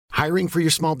Hiring for your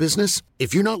small business?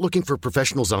 If you're not looking for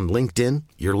professionals on LinkedIn,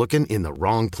 you're looking in the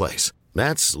wrong place.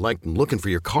 That's like looking for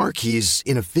your car keys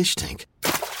in a fish tank.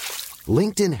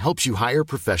 LinkedIn helps you hire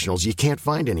professionals you can't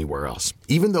find anywhere else,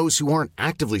 even those who aren't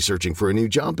actively searching for a new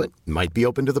job but might be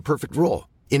open to the perfect role.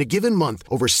 In a given month,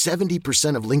 over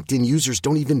 70% of LinkedIn users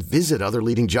don't even visit other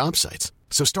leading job sites.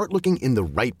 So start looking in the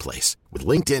right place. With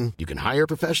LinkedIn, you can hire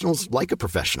professionals like a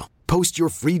professional. Post your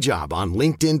free job on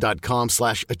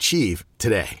linkedin.com/achieve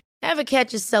today. Ever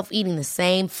catch yourself eating the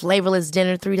same flavorless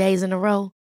dinner 3 days in a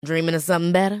row? Dreaming of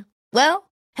something better?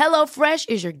 Well, HelloFresh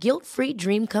is your guilt-free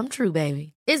dream come true,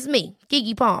 baby. It's me,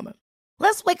 Keke Palmer.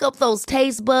 Let's wake up those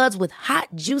taste buds with hot,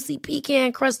 juicy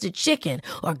pecan-crusted chicken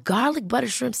or garlic butter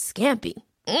shrimp scampi.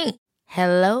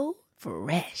 Hello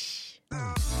Fresh.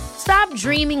 Stop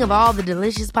dreaming of all the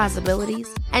delicious possibilities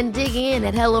and dig in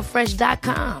at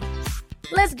HelloFresh.com.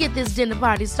 Let's get this dinner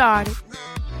party started.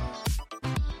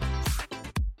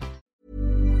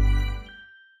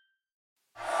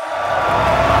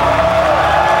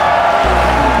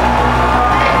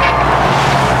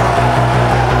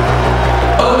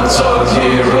 Unsung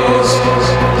heroes.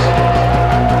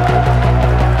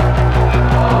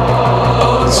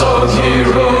 Unsung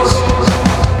heroes.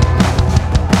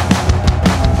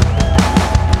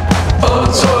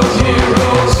 Unsung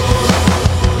heroes.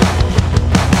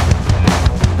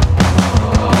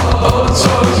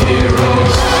 Unsung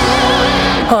heroes.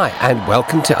 Hi, and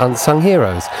welcome to Unsung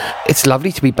Heroes. It's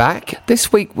lovely to be back.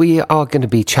 This week we are going to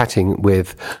be chatting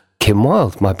with Kim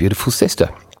Wilde, my beautiful sister.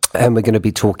 And we're going to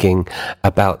be talking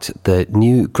about the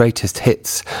new Greatest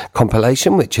Hits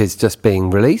compilation, which is just being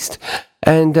released.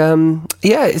 And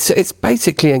it's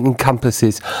basically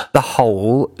encompasses the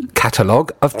whole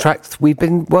catalogue of tracks we've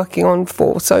been working on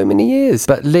for so many years.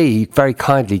 But Lee very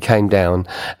kindly came down,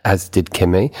 as did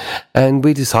Kimmy, and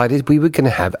we decided we were going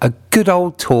to have a good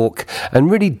old talk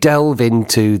and really delve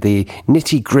into the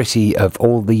nitty-gritty of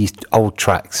all these old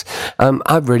tracks.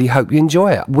 I really hope you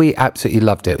enjoy it. We absolutely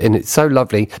loved it, and it's so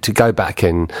lovely to go back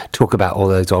and talk about all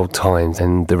those old times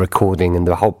and the recording and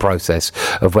the whole process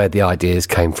of where the ideas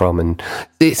came from. And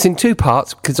it's in two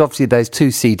parts because obviously there's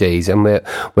two CDs, and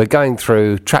we're going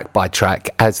through track by track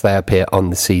as they appear on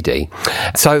the CD.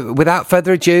 So without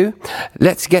further ado,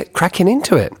 let's get cracking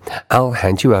into it. I'll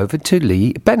hand you over to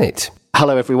Lee Bennett.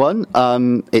 Hello everyone,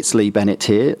 it's Lee Bennett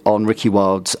here on Ricky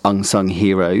Wilde's Unsung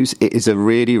Heroes. It is a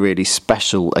really, really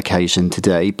special occasion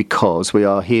today because we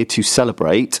are here to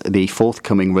celebrate the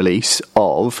forthcoming release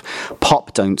of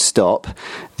Pop Don't Stop,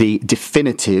 the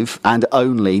definitive and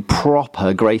only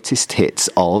proper greatest hits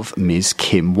of Ms.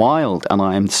 Kim Wilde. And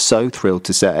I am so thrilled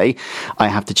to say I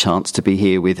have the chance to be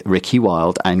here with Ricky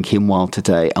Wilde and Kim Wilde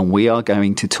today, and we are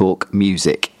going to talk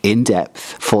music in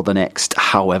depth for the next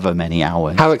however many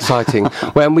hours. How exciting.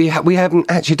 Well, we haven't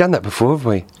actually done that before, have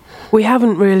we? We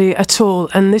haven't really at all,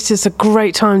 and this is a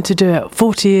great time to do it.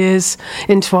 40 years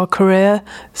into our career,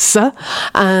 sir,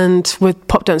 and with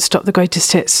Pop Don't Stop, the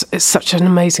greatest hits, it's such an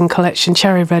amazing collection.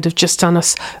 Cherry Red have just done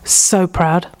us so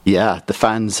proud. Yeah, the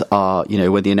fans are,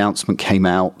 when the announcement came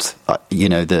out,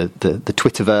 the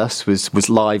Twitterverse was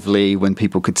lively when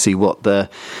people could see what the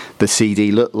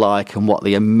CD looked like and what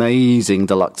the amazing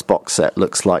deluxe box set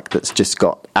looks like that's just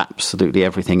got absolutely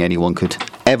everything anyone could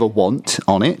ever want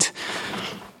on it.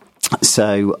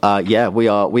 So, we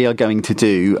are going to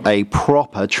do a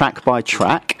proper track by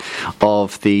track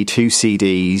of the two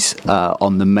CDs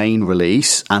on the main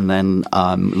release, and then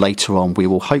later on we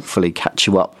will hopefully catch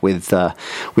you up with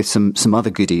some other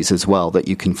goodies as well that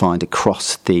you can find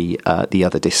across the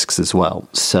other discs as well.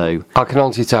 So I can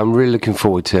honestly say I'm really looking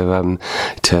forward to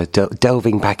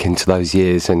delving back into those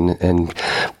years and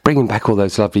bringing back all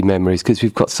those lovely memories, because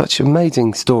we've got such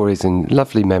amazing stories and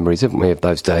lovely memories, haven't we, of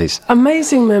those days?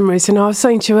 Amazing memories. And I was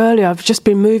saying to you earlier, I've just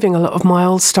been moving a lot of my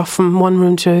old stuff from one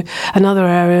room to another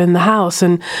area in the house,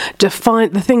 and to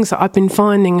find the things that I've been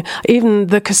finding, even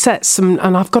the cassettes,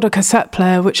 and I've got a cassette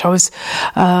player which I was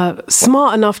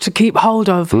smart enough to keep hold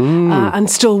of and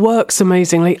still works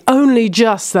amazingly, only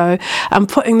just though, and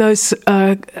putting those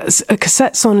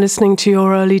cassettes on, listening to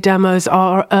your early demos,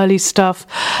 our early stuff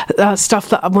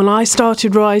that when I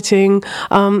started writing,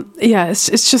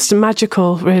 it's just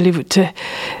magical, really.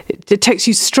 It takes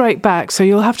you straight back, so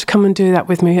you'll have to come and do that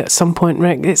with me at some point,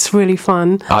 Rick. It's really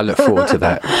fun. I look forward to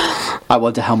that. I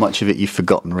wonder how much of it you've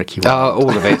forgotten, Ricky. All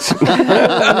of it.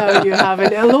 No, you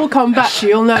haven't. It'll all come back to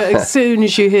you. You'll know it as soon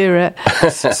as you hear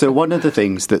it. So one of the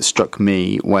things that struck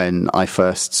me when I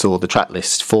first saw the track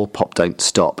list for Pop Don't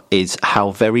Stop is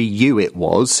how very you it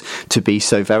was to be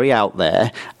so very out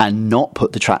there and not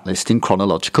put the track list in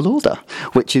chronological order,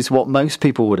 which is what most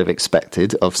people would have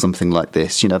expected of something like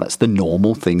this. You know, that's the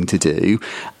normal thing to do.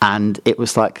 And it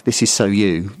was like, this is so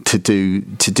you to do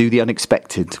the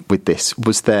unexpected with this.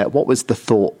 What was the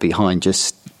thought behind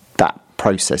just that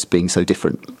process being so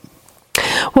different?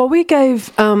 Well, we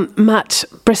gave Matt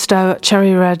Bristow at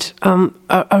Cherry Red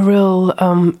a real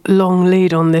long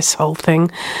lead on this whole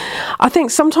thing. I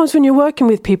think sometimes when you're working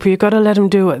with people, you've got to let them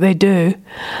do what they do.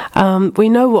 We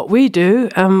know what we do.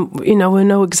 We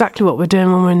know exactly what we're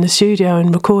doing when we're in the studio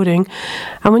and recording.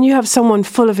 And when you have someone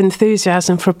full of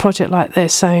enthusiasm for a project like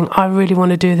this saying, I really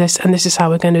want to do this and this is how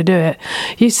we're going to do it,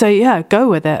 you say, yeah, go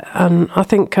with it. And I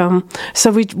think,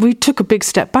 so we took a big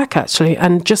step back, actually,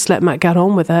 and just let Matt get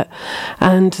on with it.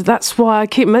 And that's why I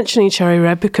keep mentioning Cherry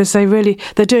Red, because they're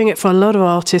doing it for a lot of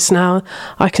artists now.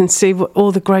 I can see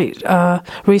all the great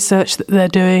research that they're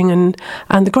doing and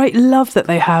the great love that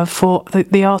they have for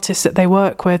the artists that they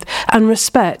work with and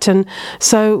respect. And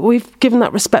so we've given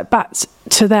that respect back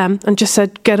to them and just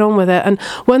said, get on with it. And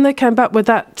when they came back with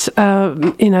that,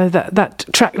 that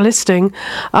track listing,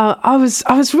 I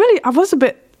was a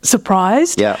bit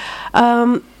surprised. Yeah.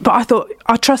 But I thought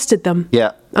I trusted them.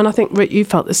 Yeah. And I think, Rick, you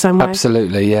felt the same way.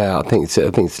 Absolutely, yeah. I think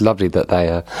it's lovely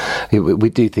that we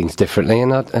do things differently,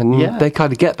 and they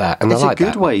kind of get that, and it's I like that.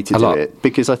 It's a good way to do it,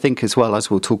 because I think, as well, as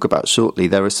we'll talk about shortly,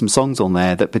 there are some songs on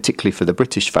there that, particularly for the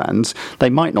British fans, they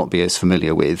might not be as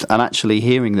familiar with, and actually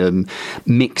hearing them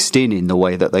mixed in the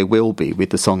way that they will be with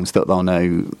the songs that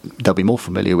they'll be more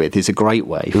familiar with is a great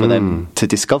way for them to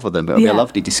discover them. It'll be a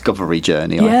lovely discovery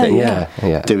journey, I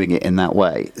think, doing it in that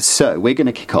way. So we're going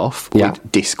to kick off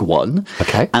with Disc 1.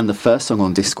 Okay. And the first song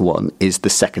on Disc 1 is The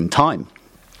Second Time,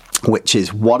 which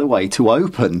is what a way to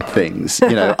open things.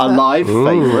 You know, a live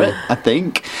favourite, I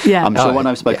think. Yeah. I'm sure when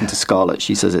I've spoken to Scarlett,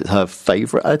 she says it's her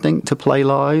favourite, I think, to play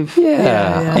live.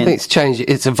 Yeah. I think it's changed.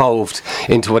 It's evolved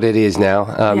into what it is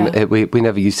now. We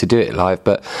never used to do it live,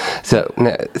 but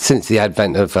since the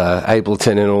advent of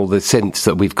Ableton and all the synths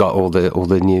that we've got, all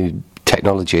the new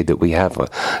technology that we have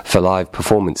for live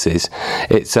performances,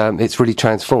 it's really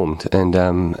transformed,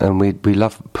 and we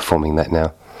love performing that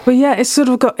now. Well, yeah, it's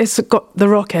got the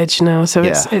rock edge now, so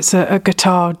it's a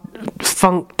guitar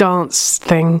funk dance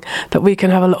thing that we can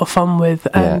have a lot of fun with,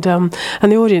 and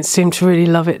the audience seem to really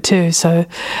love it too. So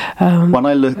when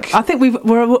I look, I think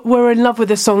we're in love with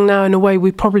the song now in a way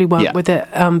we probably weren't with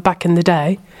it back in the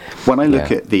day. When I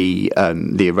look at the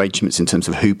arrangements in terms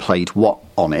of who played what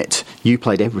on it, you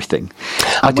played everything.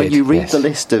 And when you read the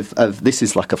list of this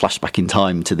is like a flashback in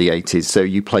time to the 80s. So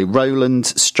you play Roland,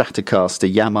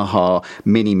 Stratocaster, Yamaha,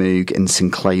 Mini Moog, and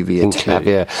Synclavia.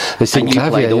 And you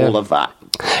played all of that.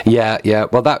 Yeah.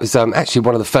 Well, that was actually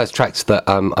one of the first tracks that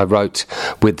I wrote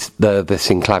with the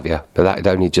Synclavia, but that had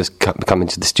only just come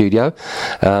into the studio.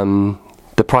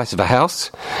 The price of a house,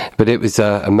 but it was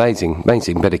amazing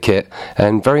bit of kit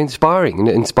and very inspiring, and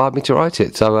it inspired me to write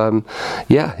it. So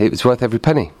it was worth every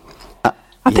penny.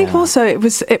 I think also it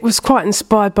was quite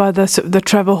inspired by the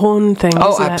Trevor Horn thing.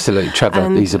 Oh, absolutely,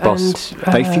 Trevor, he's a boss.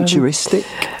 Very futuristic.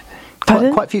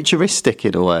 Quite futuristic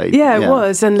in a way. Yeah, it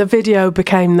was, and the video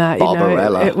became that.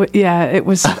 Barbarella. It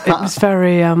was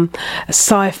very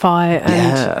sci-fi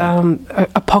and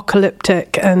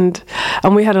apocalyptic, and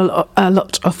we had a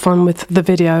lot of fun with the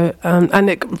video, and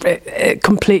it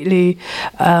completely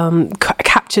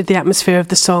captured the atmosphere of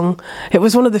the song. It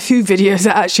was one of the few videos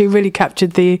that actually really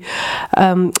captured the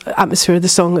atmosphere of the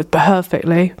song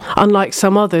perfectly, unlike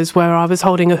some others where I was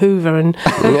holding a Hoover and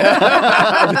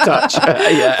the touch.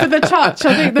 For the touch.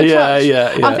 I think the touch.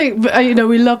 Yeah. I think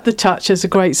we loved the touch as a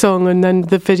great song, and then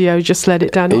the video just let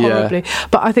it down horribly.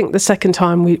 But I think the second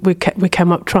time we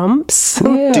came up trumps.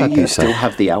 Yeah, do you still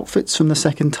have the outfits from the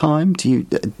second time? Do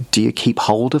you keep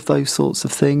hold of those sorts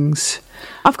of things?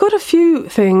 I've got a few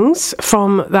things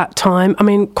from that time. I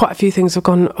mean, quite a few things have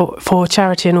gone for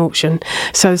charity and auction,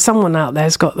 so someone out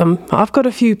there's got them. I've got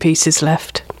a few pieces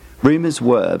left. Rumours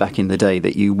were back in the day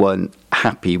that you weren't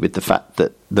happy with the fact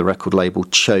that the record label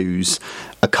chose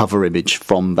a cover image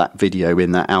from that video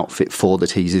in that outfit for the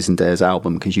Teasers and Dares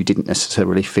album, because you didn't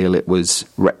necessarily feel it was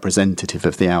representative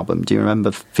of the album. Do you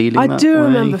remember feeling that? I do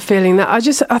remember feeling that.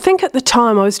 I think at the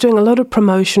time I was doing a lot of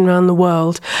promotion around the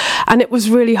world, and it was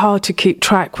really hard to keep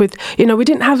track with, we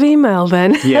didn't have email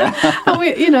then. Yeah.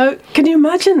 And can you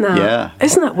imagine that? Yeah.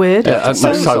 Isn't that weird? Yeah,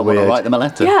 so weird. Write them a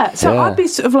letter. Yeah, so I'd be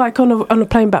sort of like on a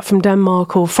plane back from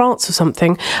Denmark or France or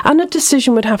something, and I'd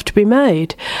decision would have to be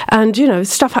made, and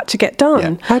stuff had to get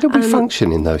done. How did we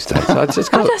function in those days? I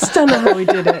just don't know how we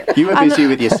did it. You were busy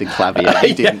with your synclavier.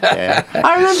 You didn't care.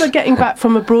 I remember getting back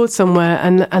from abroad somewhere,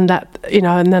 and that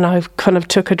and then I kind of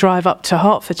took a drive up to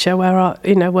Hertfordshire, where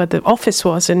where the office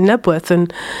was in Nebworth,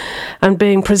 and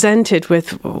being presented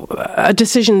with a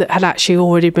decision that had actually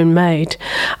already been made.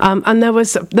 And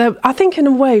there, I think, in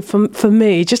a way, for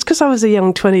me, just because I was a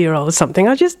young 20-year-old or something,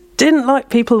 I just didn't like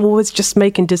people always just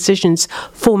making decisions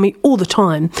for me all the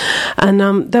time. And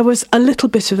there was a little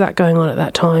bit of that going on at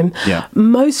that time,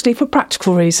 mostly for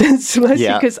practical reasons,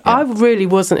 because I really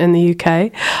wasn't in the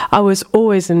UK. I was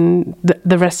always in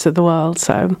the rest of the world.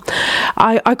 So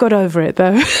I got over it,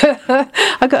 though.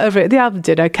 I got over it. The album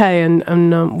did okay,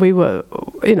 and we were,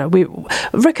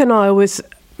 Rick and I always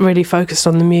really focused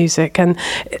on the music, and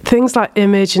things like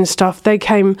Image and stuff, they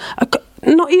came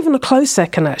not even a close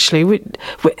second, actually.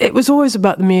 It was always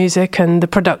about the music and the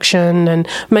production and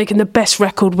making the best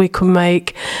record we could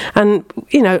make. And,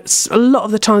 a lot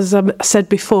of the times, as I said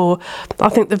before, I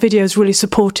think the videos really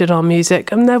supported our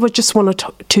music, and there were just one or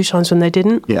two times when they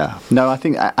didn't. Yeah. No, I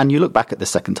think, and you look back at the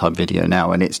second time video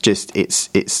now, and it just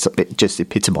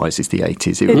epitomises the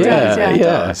 80s. It really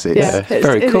does. It's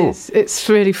very cool. It's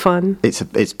really fun.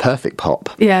 It's perfect pop.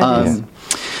 Yeah, it is.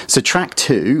 So track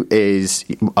 2 is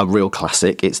a real classic.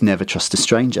 It's Never Trust a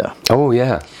Stranger. Oh,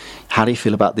 yeah. How do you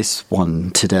feel about this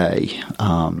one today?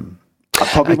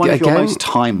 Probably one of your most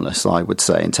timeless, I would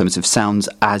say, in terms of sounds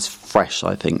as fresh,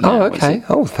 I think. Now, okay.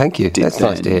 Oh, thank you. That's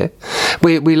nice to hear.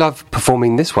 We love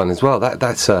performing this one as well.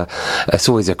 That's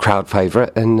always a crowd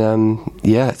favourite, and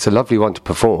it's a lovely one to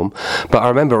perform. But I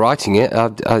remember writing it.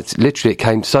 Literally, it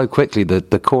came so quickly.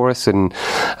 The chorus and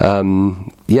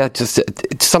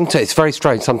sometimes it's very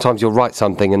strange. Sometimes you'll write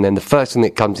something, and then the first thing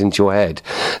that comes into your head,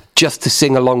 just to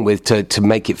sing along with, to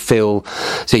make it feel,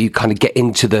 so you kind of get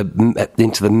into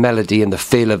the melody and the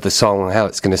feel of the song and how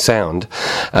it's going to sound,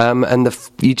 and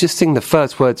you just sing the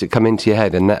first words that come into your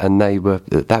head, and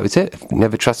that was it.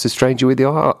 Never trust a stranger with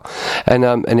your heart,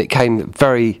 and it came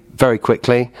very, very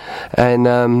quickly, and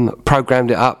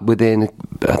programmed it up within,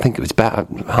 I think it was about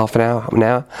half an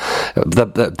hour,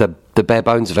 the bare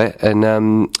bones of it, and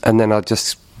then I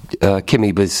just.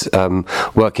 Kimmy was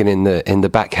working in the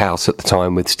back house at the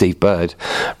time with Steve Bird,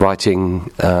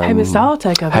 writing. Hey, Mr.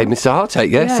 Heartache. Hey, Mr.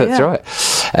 Heartache. Yes, that's right.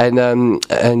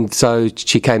 And so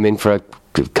she came in for a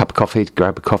cup of coffee, to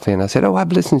grab a coffee, and I said, have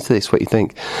a listen to this. What do you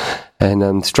think?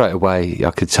 And straight away,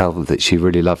 I could tell that she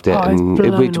really loved it, and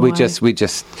we just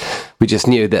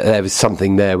knew that there was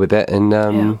something there with it,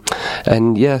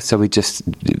 so we just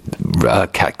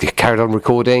carried on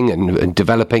recording and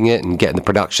developing it and getting the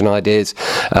production ideas.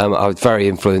 I was very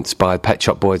influenced by Pet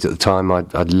Shop Boys at the time. I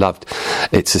loved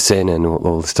It's a Sin and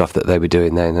all the stuff that they were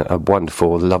doing then.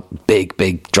 Wonderful,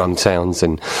 big drum sounds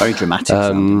and very dramatic.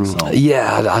 I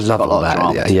love all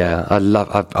that. Yeah,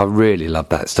 I really love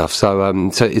that stuff. So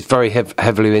it's very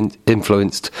heavily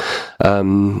influenced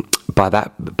by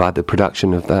the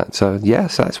production of that. So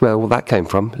so that's where all that came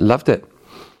from. Loved it.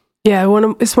 Yeah,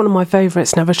 it's one of my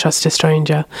favourites, Never Trust a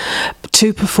Stranger,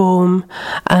 to perform,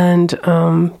 and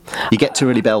you get to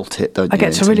really belt it, don't you? I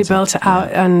get to really belt it out,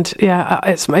 and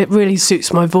it really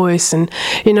suits my voice, and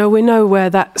we know where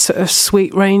that sort of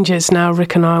sweet range is now,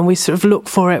 Rick and I, and we sort of look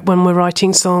for it when we're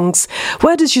writing songs.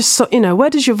 Where does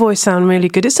your voice sound really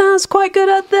good? It sounds quite good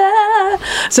up there,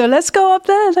 so let's go up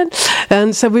there then.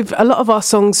 And so a lot of our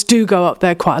songs do go up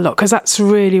there quite a lot, because that's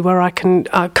really where I can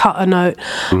cut a note.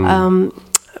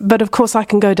 But of course, I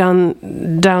can go down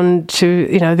to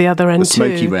the other end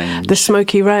the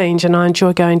Smoky Range, and I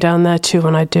enjoy going down there too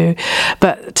when I do.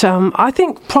 But I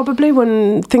think probably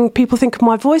when people think of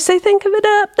my voice, they think of it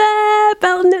up there,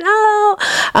 belting it out.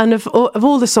 And of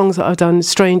all the songs that I've done,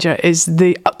 Stranger is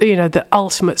the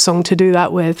ultimate song to do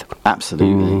that with.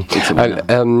 Absolutely.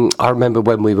 I remember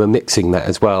when we were mixing that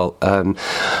as well.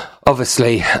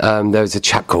 Obviously, there was a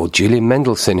chap called Julian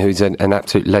Mendelsohn, who's an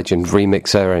absolute legend,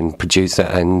 remixer and producer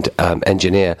and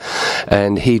engineer,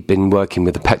 and he'd been working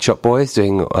with the Pet Shop Boys,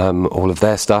 doing all of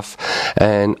their stuff,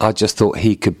 and I just thought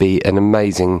he could be an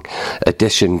amazing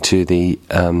addition to the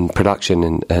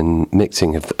production and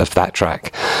mixing of that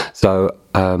track. So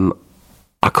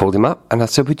I called him up and I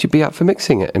said, would you be up for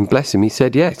mixing it? And bless him, he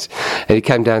said yes. And he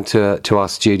came down to our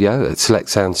studio at Select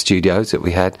Sound Studios that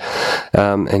we had,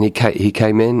 and he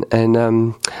came in,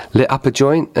 and lit up a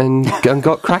joint and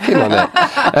got cracking on it,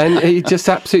 and he just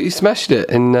absolutely smashed it.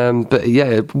 And but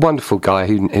yeah, wonderful guy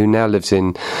who now lives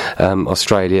in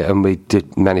Australia, and we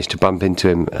did manage to bump into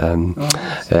him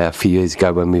a few years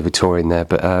ago when we were touring there.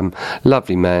 But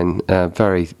lovely man,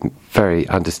 very, very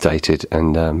understated,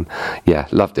 and yeah,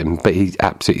 loved him. But he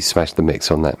absolutely smashed the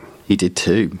mix on that. He did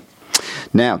too.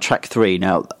 Now, track 3.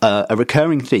 Now, a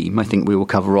recurring theme I think we will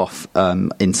cover off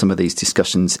in some of these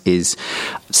discussions is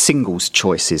singles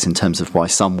choices in terms of why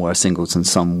some were singles and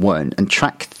some weren't. And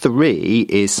track 3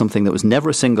 is something that was never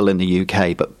a single in the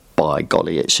UK, but by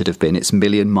golly, it should have been. It's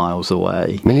Million Miles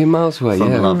Away. Million Miles Away,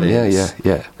 from yeah. Love Is.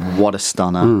 Yeah. What a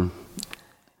stunner.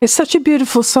 It's such a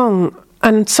beautiful song.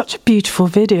 And such a beautiful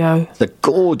video. It's a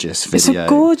gorgeous video. It's a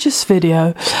gorgeous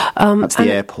video. That's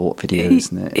the airport video,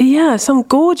 isn't it? Yeah, some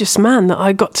gorgeous man that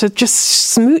I got to just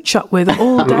smooch up with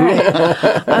all day.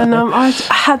 And I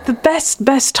had the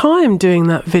best time doing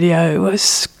that video. It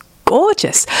was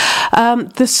gorgeous.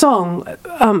 The song,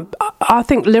 I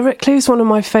think lyrically is one of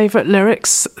my favourite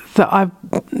lyrics that I've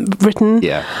written.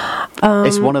 Yeah.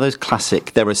 It's one of those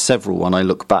classic, there are several when I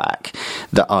look back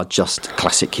that are just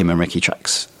classic Kim and Ricky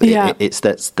tracks. Yeah. It's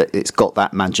got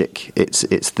that magic. It's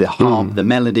the the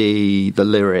melody, the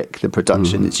lyric, the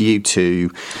production. It's you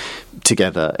two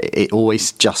together. It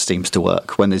always just seems to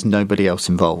work when there's nobody else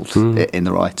involved in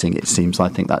the writing. It seems, I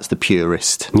think that's the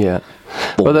purest. Yeah.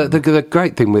 Well, the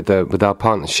great thing with our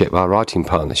partnership, our writing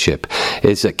partnership,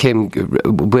 is that Kim,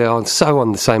 we're on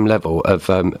the same level of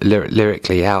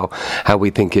lyrically how we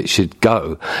think it should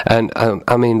go. And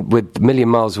I mean, with Million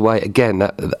Miles Away, again,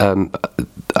 that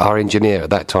our engineer at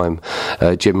that time,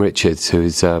 Jim Richards,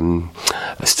 who's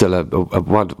still a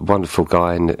wonderful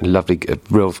guy and a lovely,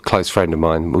 real close friend of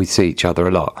mine. We see each other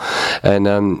a lot,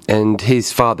 and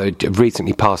his father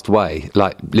recently passed away,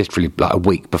 like literally like a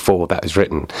week before that was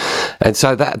written. And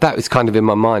so that was kind of in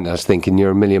my mind. I was thinking,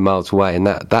 "You're a million miles away," and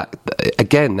that's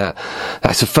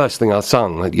the first thing I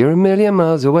sung. Like, "You're a million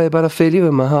miles away, but I feel you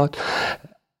in my heart."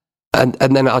 And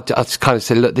then I just kind of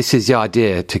said, "Look, this is the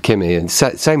idea," to Kimmy, and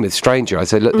same with Stranger. I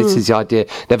said, "Look, this is the idea.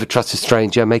 Never trust a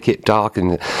stranger. Make it dark,"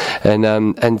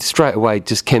 and straight away,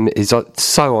 just Kim is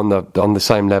so on the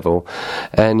same level,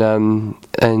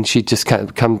 and she just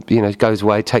goes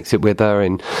away, takes it with her,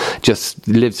 and just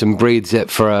lives and breathes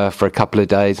it for a couple of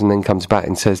days, and then comes back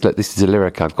and says, "Look, this is a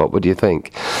lyric I've got. What do you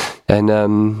think?" And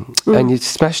you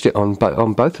smashed it on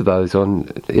both of those.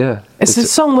 It's a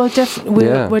song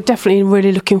we're definitely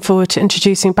really looking forward to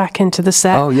introducing back into the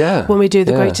set. Oh yeah, when we do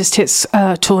the Greatest Hits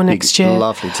tour next year.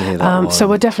 Lovely to hear that. So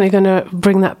we're definitely going to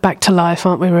bring that back to life,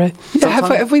 aren't we, Ruth? Yeah,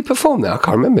 have we performed that? I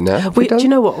can't remember now. Do you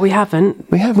know what? We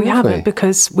haven't. We haven't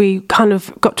because we kind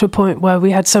of got to a point where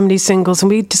we had so many singles,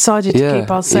 and we decided to keep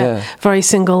our set very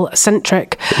single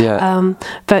centric. Yeah.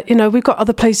 But we've got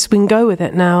other places we can go with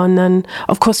it now, and then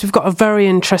of course we've got a very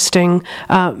interesting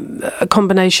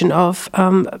combination of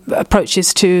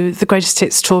approaches to the Greatest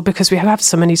Hits tour because we have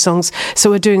so many songs. So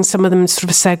we're doing some of them sort of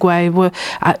a segue.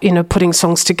 We're putting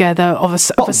songs together of a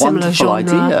similar genre,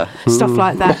 idea. Stuff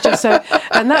like that.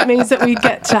 And that means that we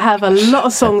get to have a lot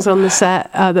of songs on the set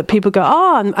that people go,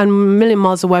 and Million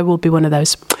Miles Away will be one of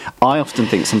those. I often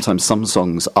think sometimes some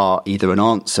songs are either an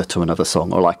answer to another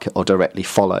song or directly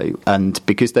follow, and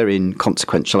because they're in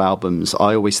consequential albums,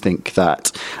 I always think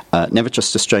that Never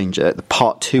Trust a Stranger, the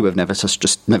part 2 of Never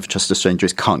Trust a Stranger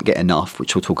is Can't Get Enough,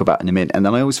 which we'll talk about in a minute, and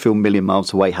then I always feel Million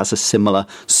Miles Away has a similar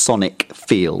sonic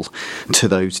feel to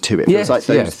those two. It feels like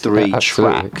those three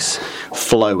tracks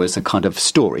flow as a kind of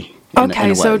story.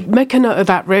 Okay, so make a note of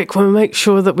that, Rick. We'll make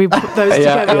sure that we put those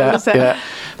together on the set. Yeah.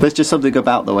 There's just something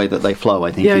about the way that they flow.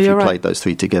 I think if you played those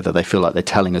three together, they feel like they're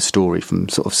telling a story from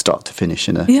sort of start to finish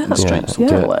in a strange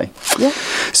sort of way. Yeah.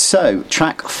 So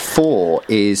track 4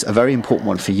 is a very important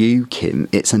one for you, Kim.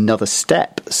 It's Another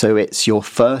Step. So it's the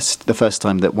first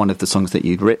time that one of the songs that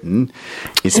you'd written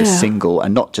is a single,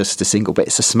 and not just a single, but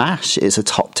it's a smash. It's a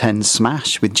top 10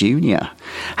 smash with Junior.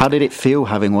 How did it feel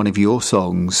having one of your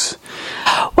songs?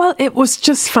 Well, it was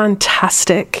just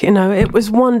fantastic. It was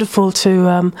wonderful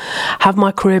to have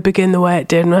my career begin the way it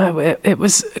did. It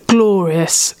was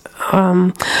glorious.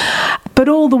 But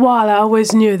all the while, I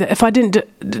always knew that if I didn't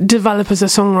develop as a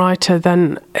songwriter,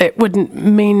 then it wouldn't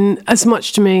mean as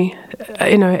much to me.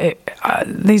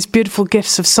 These beautiful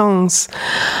gifts of songs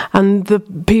and the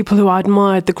people who I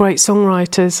admired, the great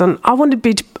songwriters, and I wanted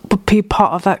to be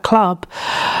part of that club.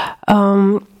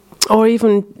 or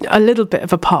even a little bit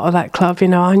of a part of that club. You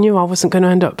know, I knew I wasn't going to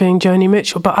end up being Joni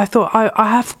Mitchell, but I thought I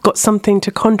have got something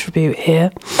to contribute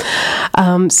here,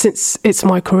 since it's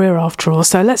my career after all.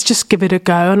 So let's just give it a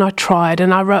go. And I tried,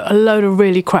 and I wrote a load of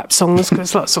really crap songs,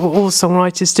 because that's what all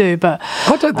songwriters do. But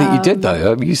I don't think you did,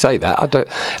 though. You say that.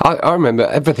 I remember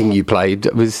everything you played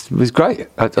was great.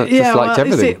 I just liked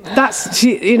everything.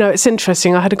 It's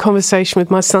interesting. I had a conversation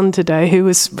with my son today, who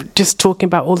was just talking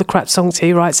about all the crap songs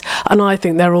he writes, and I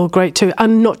think they're all great too,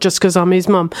 and not just because I'm his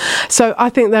mum. So I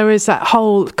think there is that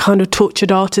whole kind of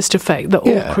tortured artist effect that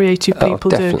all creative people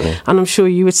do, and I'm sure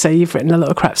you would say you've written a lot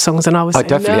of crap songs, and I was saying, I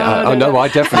definitely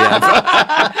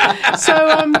have. So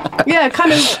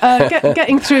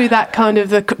getting through that kind of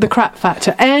the crap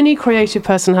factor. Any creative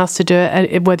person has to do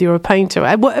it, whether you're a painter,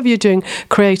 whatever you're doing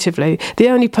creatively. The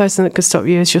only person that can stop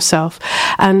you is yourself.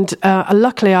 And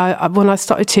luckily, when I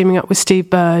started teaming up with Steve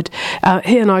Bird,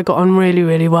 he and I got on really,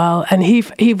 really well. And he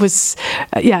was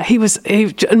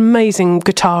an amazing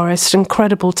guitarist,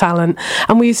 incredible talent.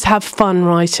 And we used to have fun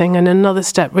writing, and Another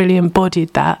Step really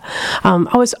embodied that.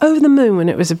 I was over the moon when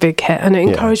it was a big hit, and it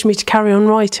encouraged me to carry on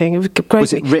writing. It was great.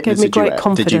 Was it written gave as me a great duet?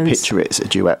 confidence. Did you picture it as a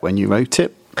duet when you wrote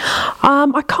it?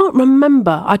 I can't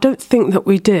remember. I don't think that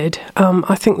we did.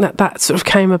 I think that sort of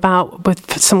came about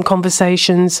with some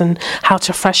conversations and how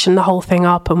to freshen the whole thing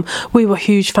up. And we were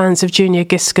huge fans of Junior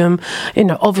Giscombe. You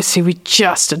know, obviously we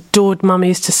just adored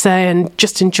Mummies to Say, and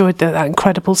just enjoyed that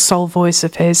incredible soul voice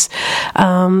of his.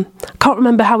 Can't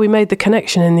remember how we made the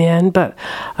connection in the end, but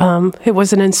it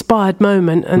was an inspired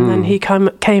moment. And then he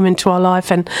came into our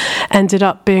life and ended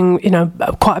up being,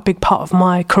 quite a big part of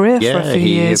my career for a few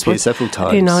years. He appeared several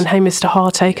times. And Hey Mr.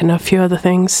 Heartache and a few other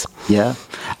things. Yeah.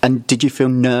 And did you feel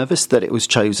nervous that it was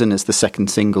chosen as the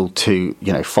second single to,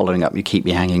 following up You Keep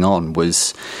Me Hanging On,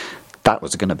 that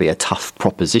was going to be a tough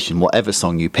proposition, whatever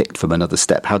song you picked from Another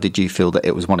Step? How did you feel that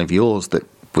it was one of yours that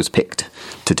was picked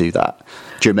to do that?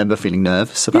 Do you remember feeling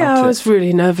nervous about it? Yeah, I was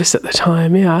really nervous at the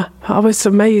time. Yeah, I was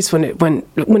amazed when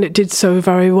it did so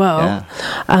very well.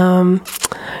 Yeah.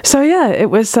 It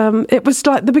was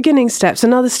like the beginning steps.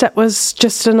 Another Step was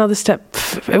just another step,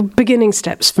 beginning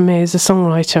steps for me as a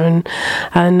songwriter,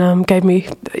 and gave me,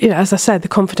 as I said, the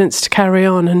confidence to carry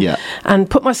on and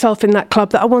put myself in that club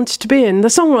that I wanted to be in, the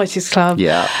Songwriters Club.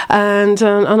 Yeah. And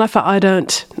I felt I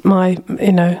don't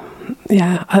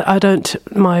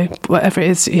whatever it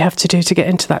is you have to do to get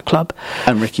into that club.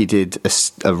 And Ricky did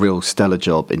a real stellar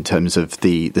job in terms of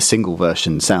the single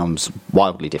version sounds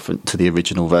wildly different to the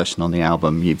original version on the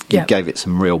album. You gave it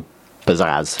some real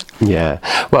pizzazz. Yeah.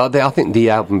 Well, I think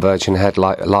the album version had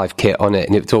like a live kit on it,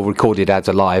 and it was all recorded as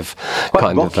a live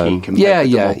kind of pop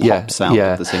sound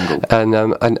of the single. And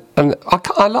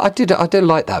I did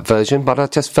like that version, but I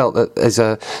just felt that as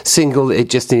a single, it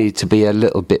just needed to be a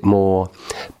little bit more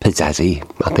pizzazzy,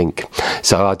 I think.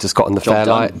 So I just got on the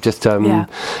Fairlight.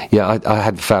 I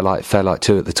had Fairlight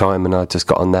 2 at the time, and I just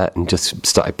got on that and just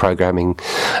started programming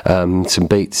some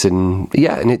beats, and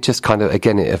it just kind of,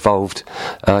 again, it evolved.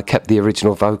 Kept the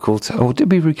original vocals, or did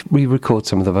we re-record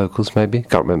some of the vocals? Maybe,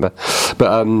 can't remember.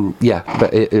 But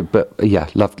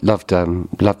loved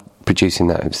producing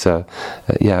that. It was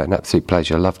an absolute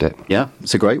pleasure. Loved it. Yeah,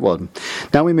 it's a great one.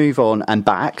 Now we move on and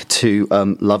back to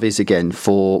Love Is again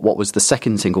for what was the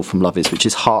second single from Love Is, which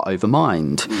is Heart Over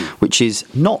Mind, which is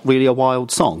not really a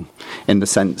wild song in the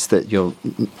sense that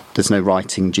there's no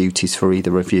writing duties for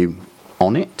either of you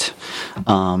on it.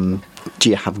 Do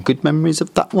you have good memories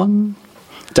of that one?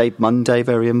 Dave Monday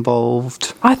very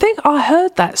involved. I think I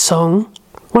heard that song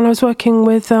when I was working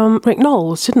with Rick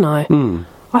Knowles, didn't I?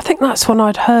 I think that's when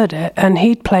I'd heard it, and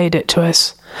he'd played it to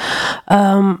us.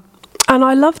 And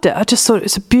I loved it. I just thought it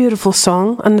was a beautiful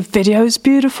song, and the video is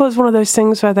beautiful. It's one of those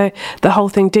things where the whole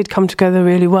thing did come together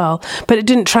really well, but it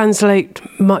didn't translate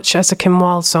much as a Kim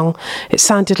Wilde song. It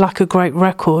sounded like a great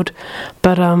record,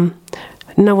 but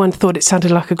no one thought it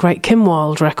sounded like a great Kim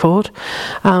Wilde record.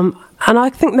 And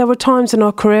I think there were times in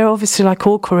our career, obviously like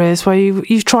all careers, where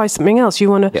you try something else.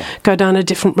 You want to go down a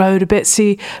different road a bit,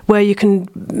 see where you can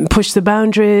push the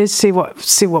boundaries, see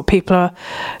what people are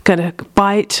going to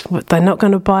bite, what they're not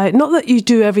going to bite. Not that you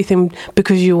do everything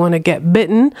because you want to get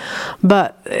bitten,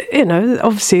 but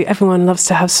obviously everyone loves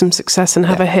to have some success and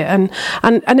have a hit. And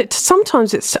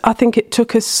I think it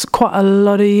took us quite a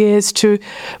lot of years to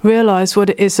realise what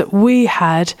it is that we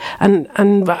had, and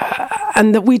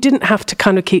that we didn't have to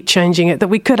kind of keep changing it, that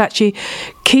we could actually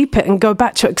keep it and go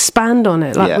back to expand on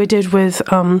it, like we did with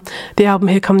the album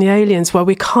Here Come the Aliens, where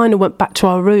we kind of went back to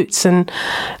our roots and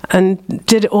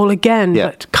did it all again,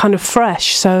 but kind of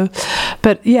fresh. So,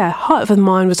 but Heart of the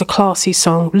Mind was a classy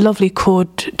song, lovely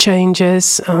chord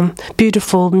changes,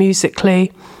 beautiful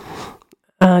musically.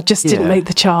 Just didn't make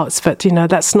the charts, but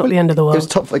that's not the end of the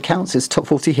world. It counts as top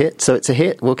 40 hit, so it's a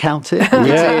hit. We'll count it.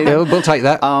 We'll take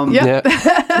that.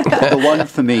 The one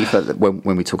for me,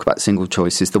 when we talk about single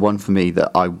choices, the one for me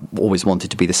that I always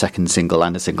wanted to be the second single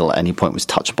and a single at any point was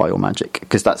 "Touched by Your Magic,"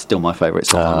 because that's still my favourite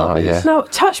song. I love it. Now,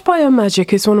 "Touched by Your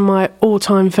Magic" is one of my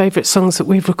all-time favourite songs that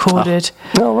we've recorded.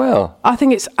 Oh wow! I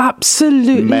think it's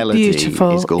absolutely melody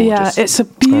beautiful. Is gorgeous. Yeah, it's a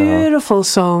beautiful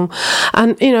song,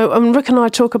 and Rick and I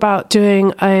talk about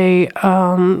doing a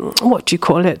what do you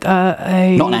call it? Not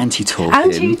an anti-tour.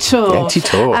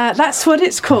 Anti-tour. That's what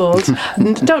it's called.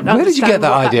 Don't Where did you get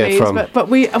that idea means, from? But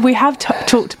we have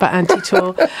talked about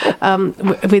anti-tour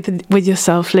with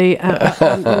yourself, Lee,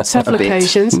 on several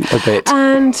occasions. A bit.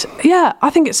 And I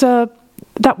think it's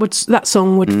that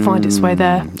song would find its way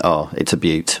there. Oh, it's a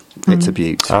beaut. It's a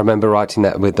beaut. I remember writing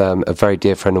that with a very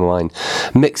dear friend of mine,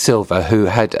 Mick Silver, who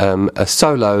had a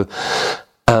solo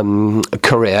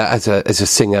career as a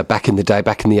singer back in the day,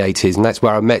 back in the 80s, and that's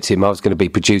where I met him. I was going to be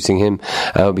producing him.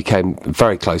 Became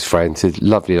very close friends. A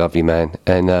lovely, lovely man.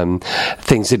 And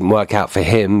things didn't work out for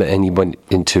him, and he went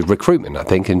into recruitment, I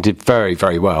think, and did very,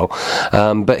 very well.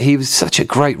 But he was such a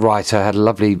great writer, had a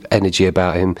lovely energy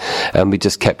about him, and we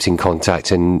just kept in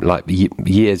contact. And like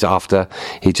years after,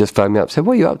 he just phoned me up and said,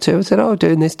 "What are you up to?" I said, "Oh,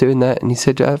 doing this, doing that." And he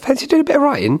said, "Fancy doing a bit of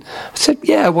writing?" I said,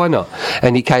 "Yeah, why not?"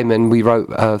 And he came and we wrote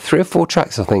 3 or 4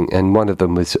 tracks, I think, and one of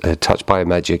them was "Touched by Your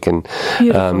Magic," and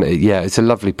it's a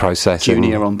lovely process.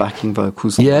 Junior on backing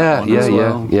vocals. On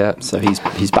yeah. So he's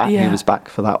back. Yeah. He was back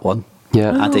for that one.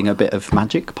 Yeah, adding a bit of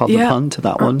magic, pardon the pun, to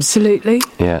that one. Absolutely.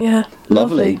 Yeah.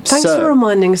 Lovely. Thanks for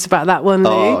reminding us about that one, Lee.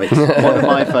 Oh, it's one of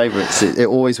my favourites. It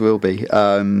always will be.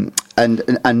 And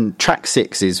track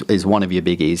 6 is one of your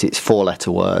biggies. It's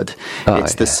 4-letter word.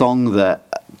 It's the song that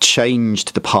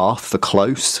changed the path for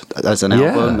Close as an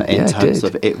album in terms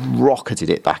of it rocketed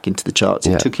it back into the charts.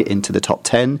 It took it into the top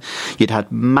 10. You'd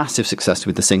had massive success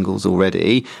with the singles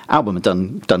already. Album had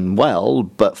done well,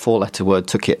 but 4-letter word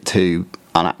took it to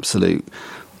an absolute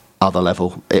other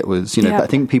level. It was, I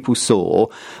think people saw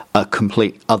a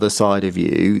complete other side of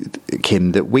you,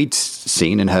 Kim, that we'd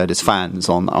seen and heard as fans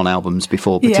on albums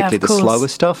before, particularly the slower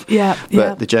stuff.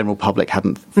 But the general public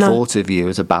hadn't thought of you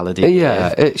as a ballady.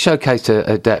 Yeah, it showcased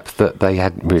a depth that they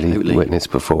hadn't really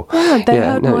witnessed before. Yeah, they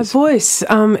heard my voice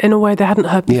in a way they hadn't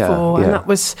heard before, and that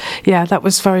was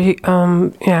very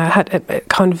had it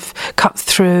kind of cut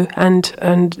through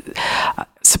and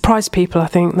surprised people. I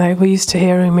think they were used to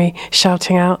hearing me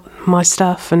shouting out my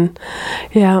stuff, and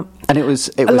it was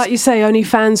like you say, only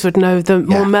fans would know the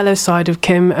more mellow side of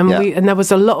Kim, and and there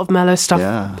was a lot of mellow stuff,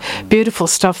 beautiful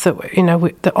stuff that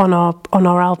that on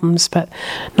our albums, but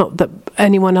not that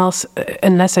anyone else,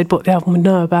 unless they'd bought the album, would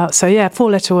know about. So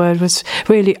 4-letter word was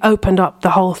really opened up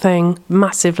the whole thing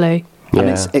massively. And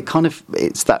it's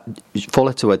that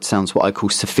 4-letter word sounds what I call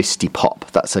sophisti-pop.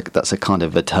 That's a kind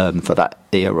of a term for that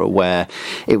era where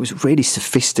it was really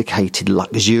sophisticated,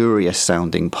 luxurious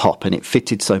sounding pop, and it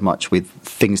fitted so much with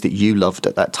things that you loved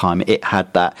at that time. It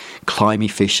had that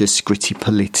Climby Fisher, Scritti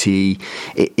Politti.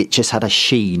 It just had a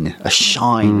sheen, a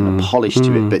shine, a polish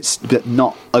to it, but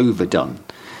not overdone.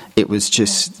 It was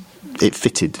just, it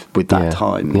fitted with that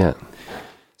time. Yeah.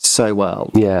 So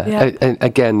well. And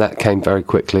again, that came very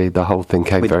quickly. The whole thing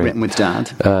came written with Dad.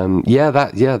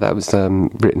 That was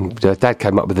written. Dad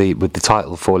came up with the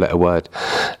title 4-letter word,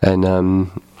 and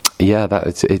that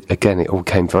was it. Again, it all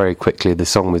came very quickly. The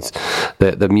song was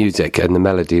the music and the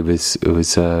melody was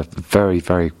very,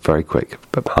 very, very quick.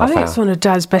 I think it's one of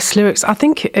Dad's best lyrics. I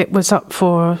think it was up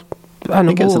for an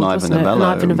award, it's an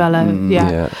Ivor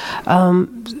Novello.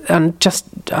 And just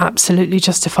absolutely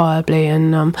justifiably.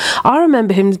 And I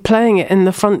remember him playing it in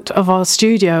the front of our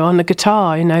studio on the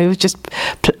guitar. He was just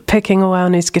picking away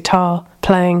on his guitar,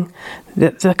 playing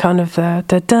the kind of da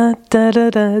da da da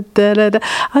da da da.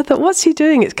 I thought, what's he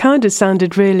doing? It kind of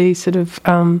sounded really sort of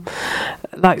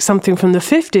like something from the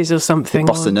 50s or something.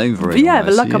 Bossa Nova.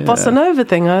 But like a bossa nova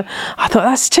thing. I thought,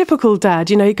 that's typical Dad.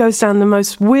 He goes down the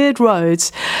most weird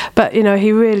roads, but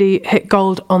he really hit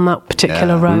gold on that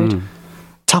particular road.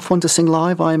 Tough one to sing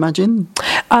live, I imagine.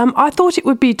 I thought it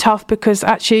would be tough because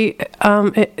actually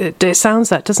it sounds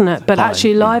that, doesn't it? But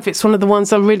actually live, it's one of the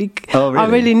ones I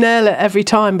really nail it every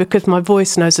time because my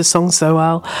voice knows the song so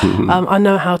well. I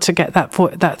know how to get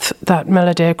that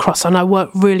melody across, and I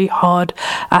work really hard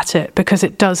at it because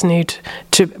it does need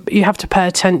to. You have to pay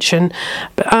attention.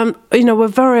 But we're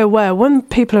very aware when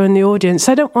people are in the audience,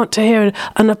 they don't want to hear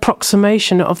an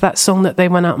approximation of that song that they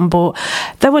went out and bought.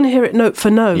 They want to hear it note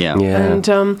for note. And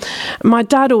my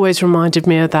dad always reminded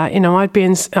me of that.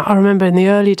 I remember in the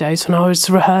early days when I was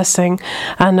rehearsing,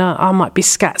 and I might be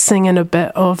scat singing a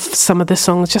bit of some of the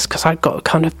songs just because I got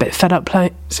kind of a bit fed up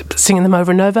singing them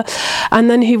over and over. And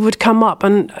then he would come up,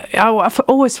 and I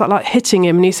always felt like hitting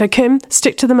him, and he said, "Kim,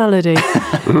 stick to the melody."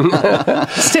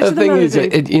 Stick to the melody.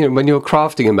 Is, when you're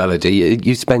crafting a melody,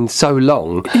 you spend so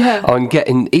long on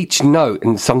getting each note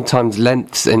and sometimes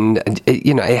lengths, and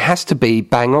it has to be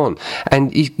bang on.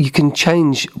 And you can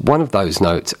change one of those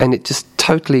notes, and it just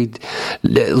totally,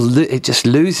 it just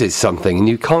loses something, and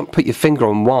you can't put your finger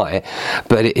on why,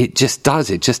 but it just does.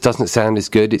 It just doesn't sound as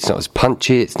good. It's not as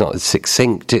punchy. It's not as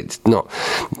succinct. It's not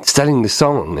selling the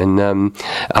song. And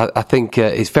I think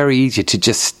it's very easy to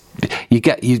just. You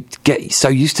get so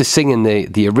used to singing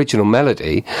the original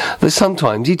melody that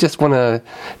sometimes you just want to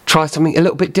try something a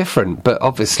little bit different. But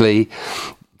obviously,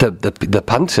 the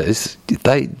punters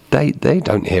they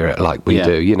don't hear it like we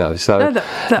do, So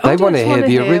they want to hear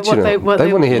the original. They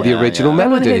want to hear the original melody.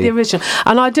 They want to hear the original,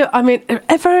 and I do. I mean,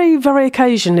 very very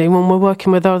occasionally when we're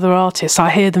working with other artists,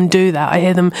 I hear them do that. I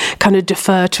hear them kind of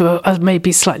defer to a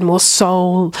maybe slightly more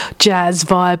soul jazz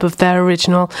vibe of their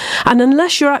original. And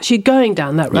unless you're actually going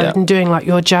down that road and doing like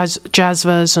your jazz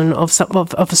version of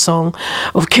a song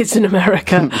of Kids in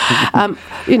America,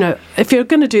 if you're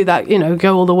going to do that,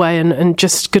 go all the way and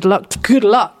just good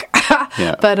luck.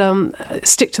 But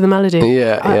stick to the melody.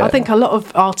 I think a lot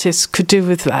of artists could do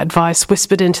with that advice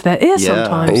whispered into their ear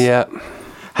sometimes.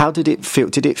 How did it feel?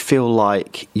 Did it feel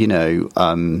like, not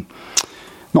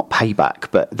payback,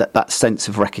 but that sense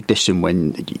of recognition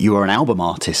when you were an album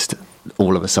artist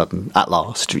all of a sudden, at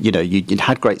last? You'd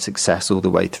had great success all the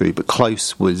way through, but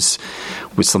Close was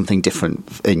something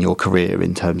different in your career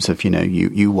in terms of,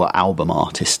 you were album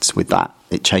artists with that.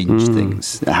 It changed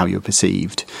things, how you're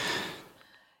perceived.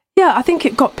 Yeah, I think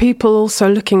it got people also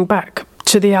looking back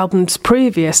to the albums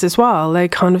previous as well. They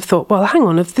kind of thought, well, hang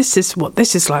on, if this is what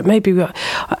this is like, maybe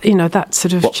that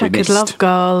sort of Checkered Love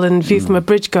Girl and View from a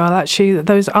Bridge Girl, actually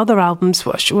those other albums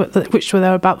which were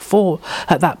there about 4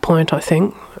 at that point, I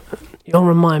think. You'll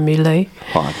remind me, Lee.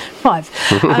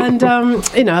 5. And,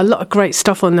 a lot of great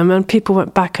stuff on them. And people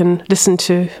went back and listened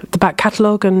to the back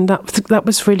catalogue, and that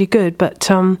was really good. But,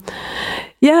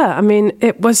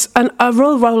 it was a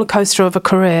real roller coaster of a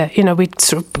career. We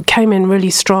sort of came in really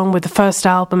strong with the first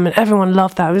album, and everyone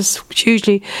loved that. It was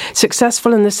hugely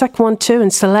successful, and the second one too,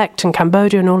 and Select and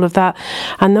Cambodia and all of that.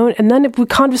 And then we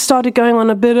kind of started going on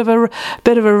a bit of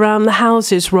a round the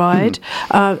houses ride,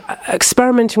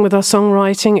 experimenting with our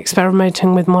songwriting,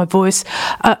 experimenting with my voice.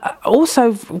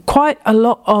 Also, quite a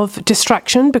lot of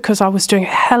distraction because I was doing a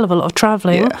hell of a lot of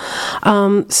travelling.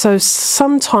 So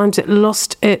sometimes it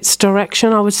lost its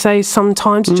direction. I would say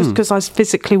sometimes just because I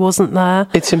physically wasn't there.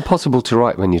 It's impossible to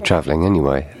write when you're travelling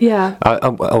anyway.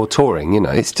 Or touring,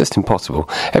 it's just impossible.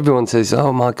 Everyone says,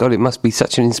 oh my God, it must be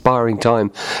such an inspiring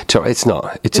time. It's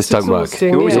not. It just don't work.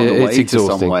 You're always on the way it's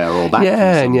exhausting. To somewhere or back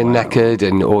and you're knackered,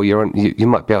 or you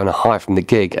might be on a high from the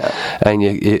gig, and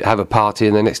you have a party,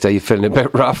 and the next day you're feeling a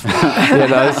bit rough.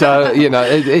 So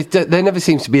there never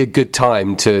seems to be a good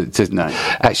time to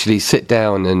actually sit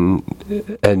down and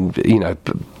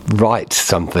write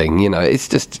something. It's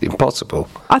just impossible.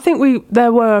 I think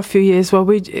there were a few years where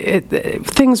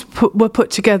things were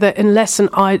put together in less an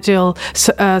ideal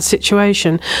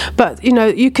situation, but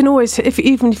you can always,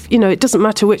 even if it doesn't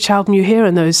matter which album you hear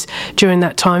in those during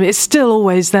that time, it's still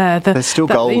always there. There's still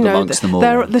gold amongst them all.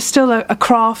 There's still a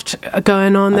craft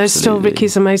going on. There's still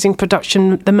Ricky's amazing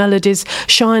production, the melodies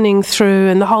shining through,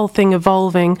 and the whole thing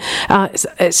evolving.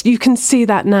 You can see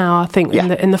that now, I think,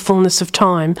 in the fullness of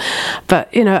time. But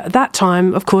at that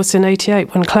time, of course, in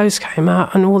 '88 when Close came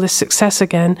out and all this success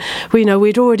again,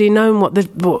 we'd already known what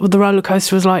the roller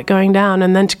coaster was like going down,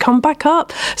 and then to come back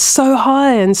up so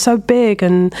high and so big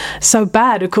and so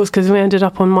bad, of course, because we ended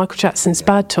up on Michael Jackson's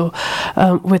Bad Tour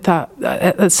with that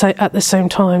at the same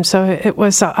time. So it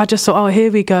was. I just thought, oh,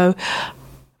 here we go.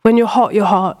 When you're hot, you're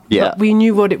hot. But we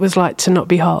knew what it was like to not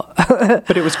be hot.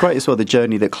 But it was great as well, the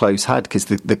journey that Close had, because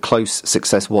the Close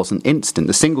success wasn't instant.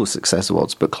 The single success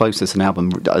was, but Close as an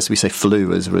album, as we say,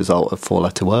 flew as a result of 4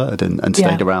 Letter Word and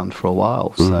stayed around for a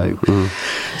while.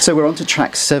 So we're on to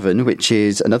track 7, which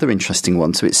is another interesting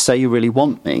one. So it's Say You Really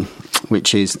Want Me,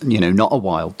 which is, not a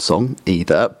wild song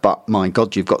either, but my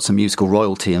God, you've got some musical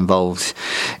royalty involved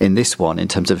in this one in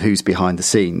terms of who's behind the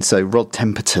scenes. So Rod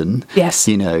Temperton,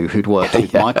 who'd worked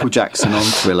with Michael Jackson on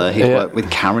Thriller, he'd worked with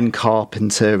Karen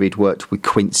Carpenter, he'd worked with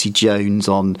Quincy Jones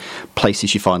on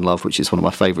Places You Find Love, which is one of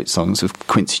my favourite songs of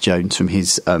Quincy Jones from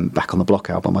his Back on the Block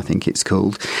album, I think it's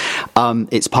called.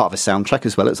 It's part of a soundtrack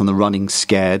as well. It's on the Running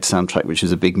Scared soundtrack, which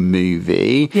is a big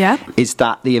movie. Is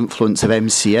that the influence of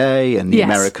MCA and the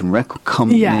American record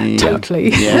company. Yeah, totally.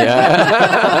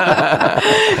 Yeah.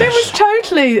 It was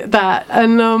totally that,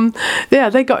 and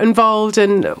they got involved,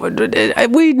 and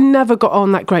we never got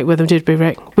on that great with them, did we,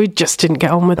 Rick? We just didn't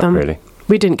get on with them. Really?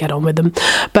 We didn't get on with them,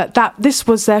 but this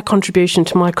was their contribution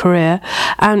to my career,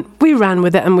 and we ran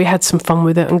with it, and we had some fun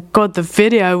with it. And God, the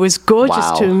video was gorgeous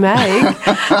Wow. to make.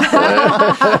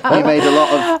 You made a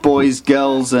lot of boys,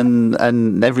 girls,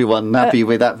 and everyone happy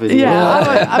with that video.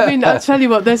 Yeah, I mean, I'll tell you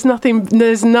what. There's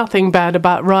nothing bad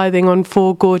about writhing on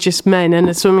 4 gorgeous men in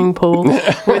a swimming pool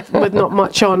with not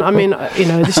much on. I mean,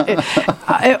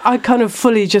 I kind of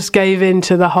fully just gave in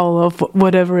to the whole of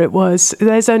whatever it was.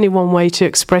 There's only one way to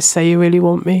express "Say You Really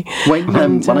Want Me." When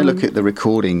I look at the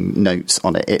recording notes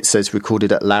on it, it says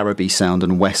recorded at Larrabee Sound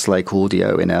and Westlake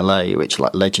Audio in LA, which are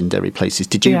like legendary places.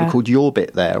 Did you record your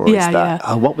bit there, or Yeah, is that? yeah.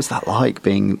 Oh, what was that like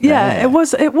being? Yeah,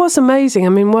 there? it was amazing. I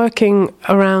mean, working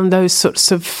around those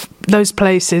sorts of those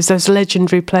places, those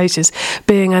legendary places,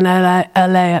 being in LA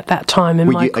at that time in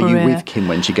my career. Are you with Kim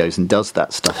when she goes and does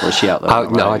that stuff, or is she out there? Oh,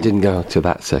 no, I didn't go to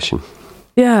that session.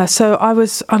 Yeah, so I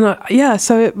was,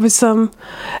 so it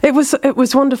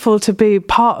was wonderful to be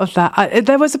part of that.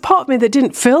 There was a part of me that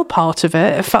didn't feel part of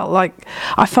it. I felt like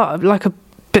a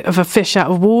bit of a fish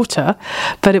out of water,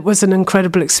 but it was an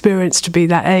incredible experience to be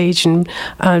that age and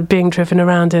being driven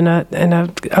around in a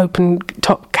open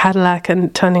top Cadillac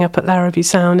and turning up at Larrabee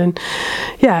Sound, and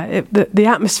the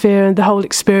atmosphere and the whole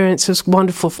experience was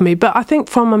wonderful for me. But I think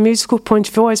from a musical point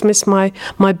of view, I always miss my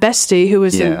bestie who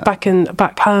was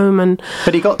back home, and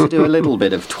but he got to do a little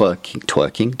bit of tweaking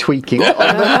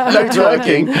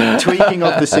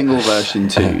of the single version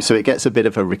too, so it gets a bit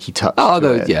of a Ricky touch. Oh,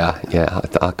 to it. yeah.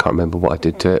 I can't remember what I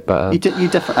did to it, but You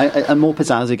definitely and more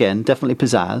pizzazz again. Definitely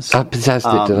pizzazz. I possessed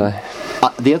it, did I?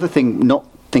 The other thing, not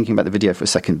thinking about the video for a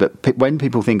second, but when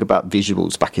people think about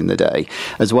visuals back in the day,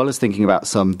 as well as thinking about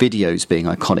some videos being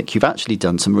iconic, you've actually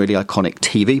done some really iconic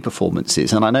TV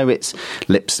performances. And I know it's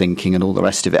lip syncing and all the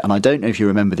rest of it. And I don't know if you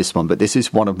remember this one, but this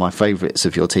is one of my favourites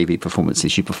of your TV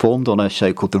performances. You performed on a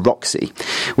show called The Roxy,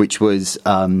 which was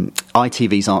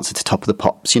ITV's answer to Top of the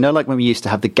Pops. You know, like when we used to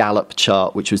have the Gallup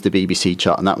chart, which was the BBC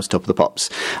chart, and that was Top of the Pops.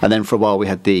 And then for a while we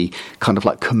had the kind of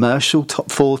like commercial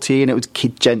Top 40, and it was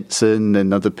Kid Jensen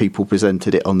and other people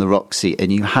presented it on the Roxy,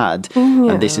 and you had,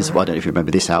 and this is, I don't know if you remember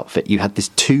this outfit, you had this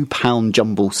 £2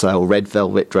 jumble sale red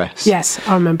velvet dress. yes,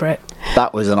 I remember it.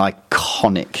 That was an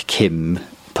iconic Kim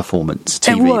performance.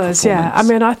 TV it was, performance. yeah. I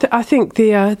mean, I think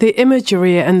the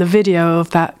imagery and the video of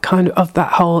that of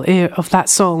that whole of that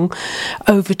song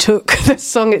overtook the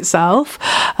song itself.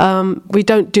 We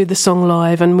don't do the song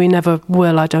live, and we never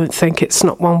will. I don't think it's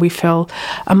not one we feel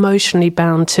emotionally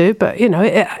bound to. But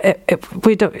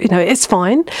we don't. It's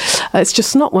fine. It's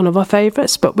just not one of our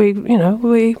favourites. But we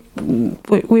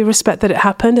respect that it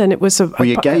happened, and it was a. Well,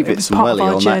 you gave it some welly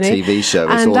on that TV show.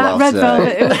 And that red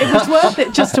velvet, it was worth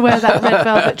it just to wear that red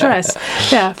velvet dress.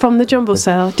 Yeah, from the jumble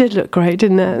sale. It did look great,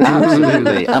 didn't it?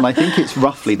 Absolutely. And I think it's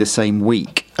roughly the same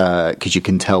week, because you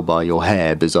can tell by your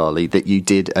hair, bizarrely, that you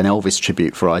did an Elvis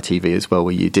tribute for ITV as well,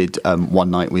 where you did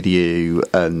One Night With You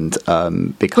and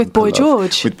Big with Boy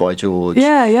George. With Boy George.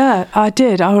 Yeah, I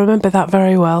did. I remember that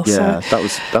very well. Yeah, so.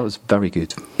 that was very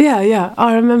good. Yeah,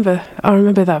 I remember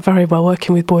that very well,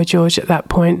 working with Boy George at that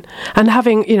point, and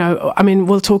having, I mean,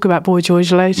 we'll talk about Boy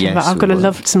George later, yes, but I've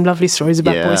got some lovely stories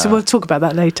about Boy, so we'll talk about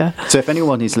that later. So if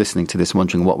anyone is listening to this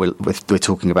wondering what we're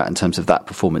talking about in terms of that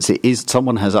performance, it is,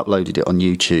 someone has uploaded it on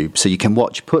YouTube, so you can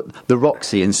put the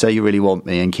Roxy and Say You Really Want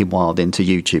Me and Kim Wilde into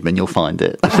YouTube and you'll find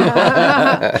it.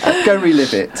 Go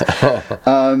relive it.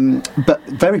 But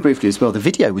very briefly as well, the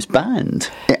video was banned.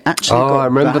 It actually got I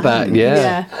remember banned.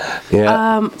 that.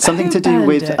 Yeah. Something to do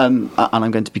with, and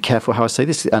I'm going to be careful how I say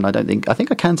this, and I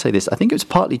think I can say this. I think it was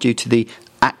partly due to the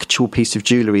actual piece of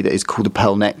jewellery that is called a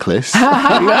pearl necklace,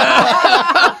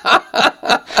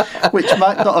 which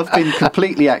might not have been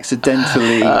completely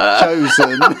accidentally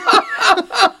chosen.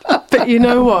 But you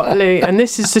know what, Lee, and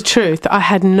this is the truth, I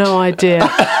had no idea.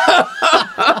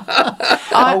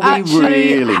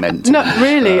 Really meant to. Not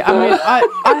really. I mean,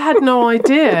 I had no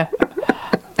idea.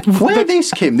 Wear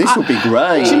this, Kim. This will be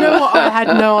great. Do you know what? I had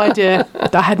no idea.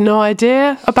 I had no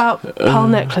idea about pearl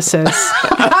necklaces.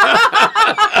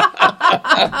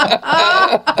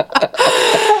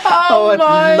 Oh,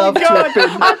 I'd love to have been.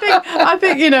 I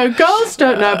think girls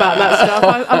don't know about that stuff.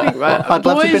 I think I'd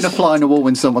love to have been a fly on the wall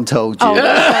when someone told you.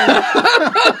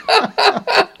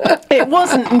 It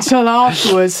wasn't until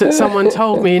afterwards that someone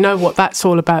told me, you know what that's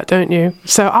all about, don't you?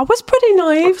 So I was pretty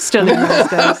naive still in those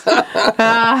days.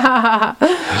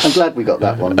 I'm glad we got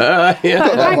that one.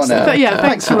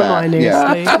 Thanks for reminding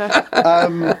us, Lee.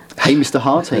 Hey Mr.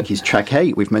 Heartache is track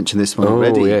 8. We've mentioned this one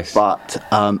already. Yes. But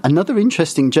another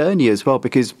interesting journey as well,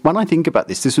 because when I think about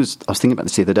this, I was thinking about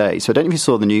this the other day. So I don't know if you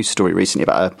saw the news story recently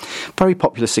about a very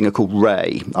popular singer called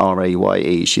Ray,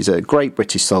 R-A-Y-E. She's a great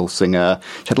British soul singer.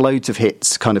 She had loads of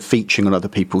hits kind of featuring on other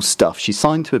people's stuff. She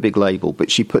signed to a big label, but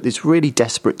she put this really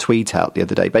desperate tweet out the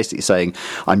other day, basically saying,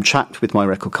 I'm trapped with my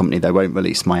record company, they won't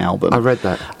release my album. I read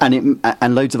that.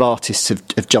 And loads of artists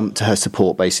have jumped to her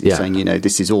support, basically saying, you know,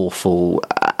 this is awful,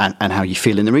 and how you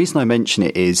feel. And the reason I mention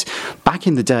it is, back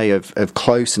in the day of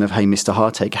Close and of Hey Mr.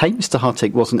 Heartache, Hey Mr.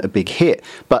 Heartache wasn't a big hit,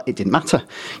 but it didn't matter.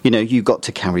 You know, you got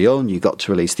to carry on, you got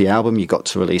to release the album, you got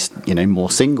to release, you know, more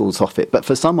singles off it. But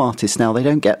for some artists now, they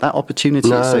don't get that opportunity.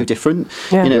 No. It's so different.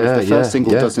 Yeah. You know, if the first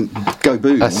single doesn't go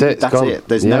boom, that's it.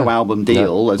 There's no album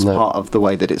deal as part of the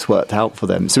way that it's worked out for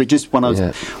them. So it just, when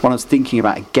I was thinking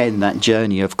about, again, that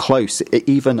journey of Close,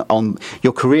 even on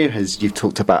your career, you've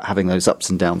talked about having those ups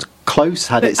and downs. Close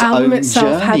had its own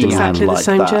journey. Had exactly the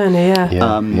same journey,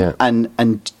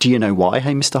 And do you know why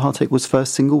Hey Mr. Heartache was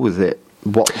first single? Was it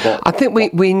what I think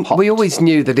we always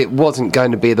knew that it wasn't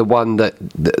going to be the one that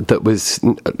was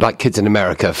like Kids in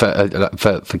America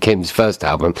for Kim's first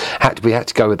album. We had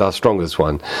to go with our strongest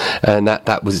one, and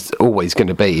that was always going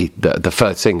to be the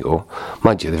first single.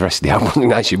 Mind you, the rest of the album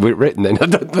wasn't actually written then. I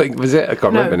don't think was it. I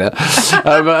can't remember now.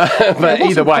 But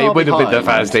either way, it would have been the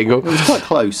first single. It was quite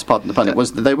close. Pardon the pun.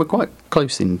 They were quite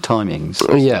close in timings.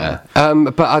 Yeah,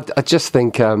 but I just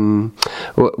think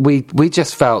we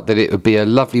just felt that it would be a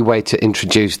lovely way to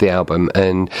introduce the album,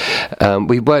 and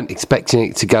we weren't expecting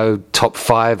it to go top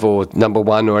 5 or number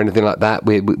 1 or anything like that.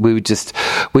 We just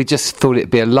thought it'd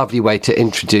be a lovely way to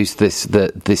introduce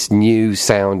this new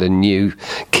sound and new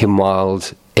Kim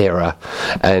Wilde era,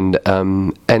 and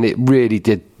it really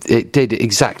did. It did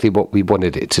exactly what we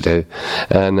wanted it to do,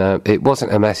 and it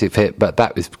wasn't a massive hit, but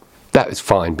that was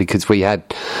fine because we had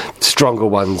stronger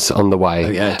ones on the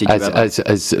way.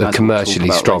 As commercially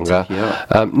stronger,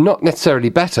 not necessarily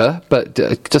better, but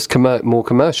just more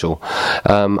commercial.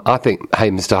 I think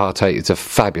Hey Mr. Heartache is a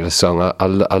fabulous song.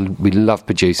 We love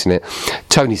producing it.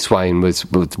 Tony Swain was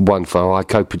wonderful. I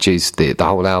co-produced the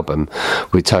whole album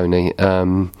with Tony.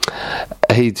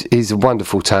 He's a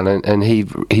wonderful talent, and he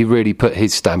really put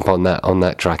his stamp on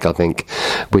that track. I think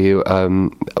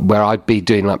where I'd be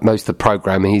doing like most of the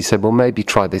programming, he said, well, maybe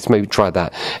try this, maybe try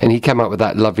that, and he came up with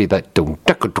that lovely that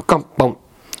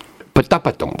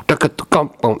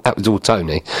was all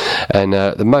Tony, and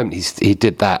the moment he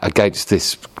did that against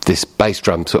this bass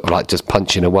drum sort of like just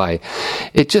punching away,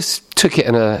 it just took it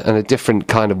in a different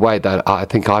kind of way that I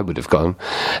think I would have gone,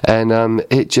 and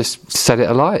it just set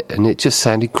it alight, and it just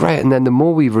sounded great. And then the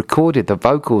more we recorded the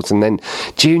vocals, and then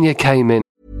Junior came in.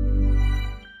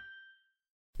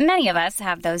 Many of us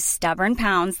have those stubborn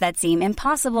pounds that seem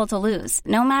impossible to lose,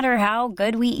 no matter how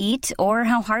good we eat or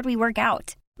how hard we work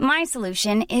out. My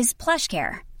solution is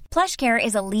PlushCare. PlushCare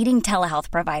is a leading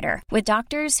telehealth provider with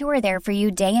doctors who are there for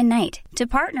you day and night to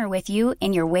partner with you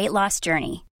in your weight loss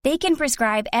journey. They can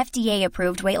prescribe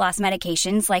FDA-approved weight loss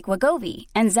medications like Wegovy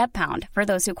and Zepbound for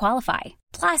those who qualify.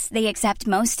 Plus, they accept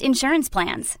most insurance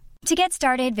plans. To get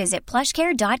started, visit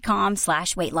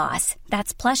plushcare.com/weightloss.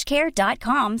 That's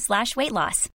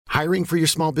plushcare.com/weightloss. Hiring for your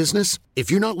small business?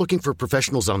 If you're not looking for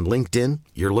professionals on LinkedIn,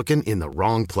 you're looking in the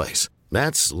wrong place.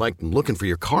 That's like looking for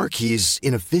your car keys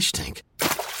in a fish tank.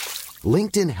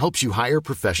 LinkedIn helps you hire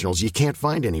professionals you can't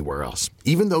find anywhere else,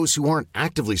 even those who aren't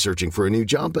actively searching for a new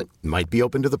job but might be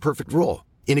open to the perfect role.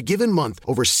 In a given month,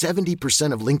 over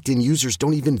 70% of LinkedIn users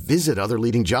don't even visit other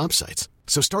leading job sites.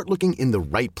 So start looking in the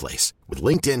right place. With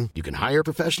LinkedIn, you can hire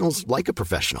professionals like a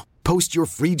professional. Post your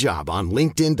free job on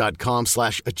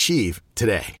linkedin.com/achieve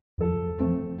today.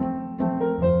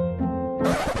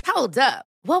 Hold up.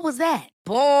 What was that?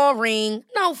 Boring.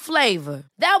 No flavor.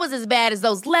 That was as bad as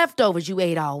those leftovers you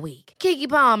ate all week. Keke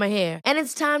Palmer here, and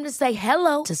it's time to say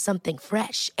hello to something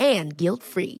fresh and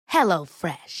guilt-free. Hello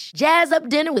Fresh. Jazz up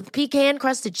dinner with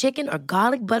pecan-crusted chicken or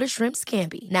garlic butter shrimp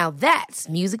scampi. Now that's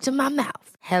music to my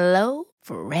mouth. Hello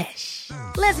Fresh.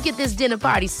 Let's get this dinner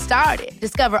party started.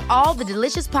 Discover all the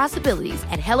delicious possibilities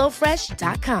at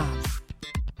HelloFresh.com.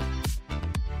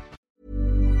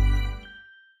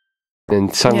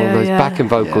 And sung all those backing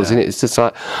vocals, and it's just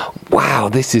like, wow,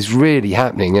 this is really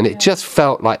happening. And it just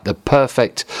felt like the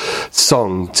perfect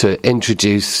song to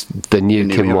introduce the new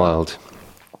Kim Wilde.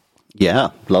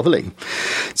 Yeah, lovely.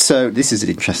 So this is an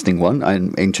interesting one.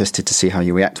 I'm interested to see how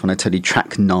you react when I tell you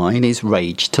track 9 is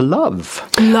Rage to Love.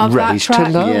 Love that Rage track.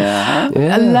 to Love. Yeah.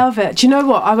 I love it. Do you know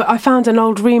what? I found an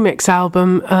old remix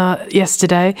album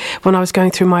yesterday when I was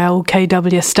going through my old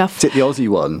KW stuff. Is it the Aussie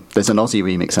one? There's an Aussie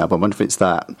remix album. I wonder if it's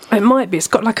that. It might be. It's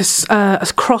got like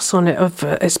a cross on it of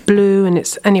it's blue and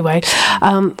it's anyway.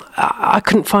 I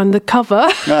couldn't find the cover,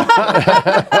 and I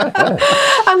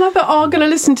thought, I'm going to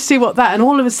listen to see what that. And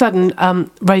all of a sudden,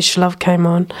 Rage to Love came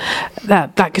on.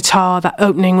 That guitar, that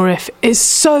opening riff is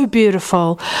so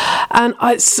beautiful, and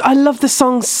I love the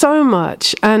song so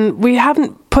much. And we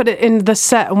haven't put it in the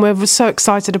set, and we're so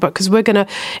excited about because we're going to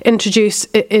introduce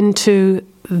it into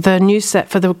the new set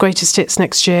for the greatest hits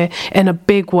next year in a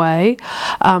big way.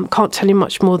 Can't tell you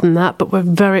much more than that, but we're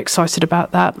very excited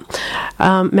about that.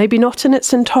 Maybe not in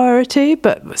its entirety,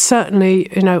 but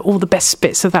certainly, all the best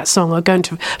bits of that song are going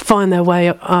to find their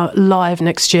way live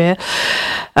next year.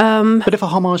 Bit of a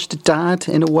homage to Dad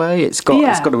in a way. It's got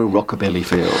a real rockabilly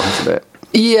feel, hasn't it?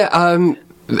 Yeah,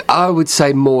 I would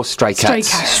say more Stray Cats.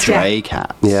 Stray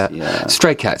Cats. Yeah.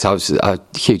 Stray Cats. I was a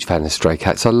huge fan of Stray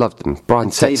Cats. I loved them. Brian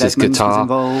Setzer's guitar. Was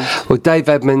involved. Well, Dave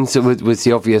Edmunds was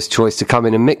the obvious choice to come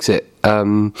in and mix it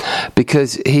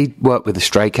because he worked with the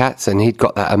Stray Cats and he'd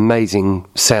got that amazing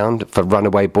sound for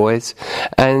Runaway Boys,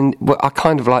 and I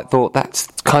kind of thought that's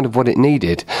kind of what it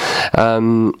needed.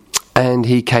 And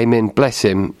he came in. Bless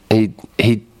him. He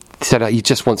said he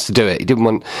just wants to do it. He didn't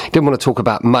want to talk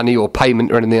about money or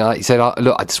payment or anything like that. He said,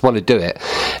 look, I just want to do it.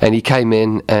 And he came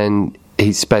in and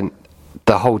he spent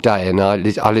the whole day, and I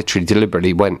literally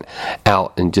deliberately went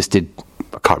out and just did,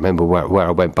 I can't remember where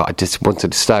I went, but I just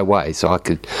wanted to stay away so I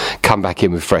could come back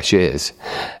in with fresh ears.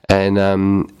 And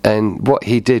what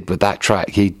he did with that track,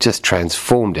 he just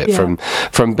transformed it from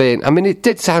being, I mean, it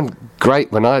did sound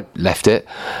great when I left it,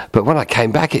 but when I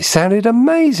came back it sounded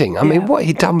amazing. I mean, what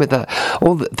he'd done with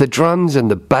all the drums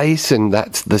and the bass, and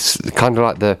that's the kind of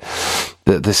like the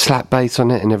slap bass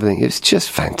on it and everything. It's just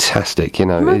fantastic,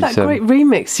 Remember that great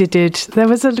remix you did? There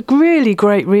was a really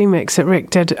great remix that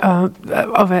Rick did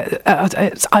of it.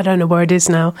 I don't know where it is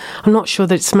now. I'm not sure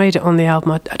that it's made it on the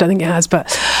album. I don't think it has,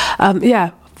 but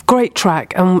great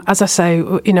track. As I say,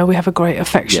 we have a great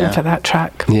affection for that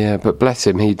track. Yeah, but bless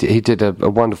him, he did a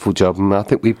wonderful job, and I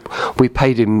think we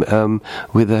paid him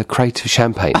with a crate of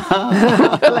champagne.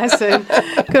 Bless him.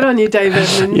 Good on you, Dave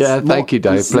Edmunds. Yeah, thank you,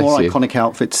 Dave. Bless more you. Iconic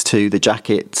outfits too. The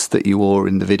jackets that you wore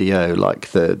in the video, like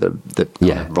the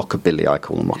kind of rockabilly. I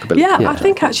call them rockabilly. Yeah, I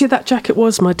think actually that jacket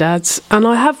was my dad's, and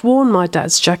I have worn my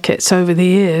dad's jackets over the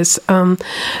years.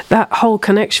 That whole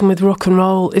connection with rock and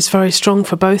roll is very strong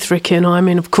for both Ricky and I. I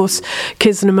mean, of course,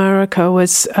 Kids in America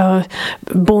was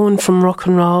born from rock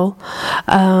and roll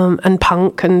and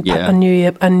punk and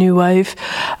new wave.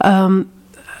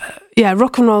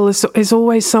 Rock and roll is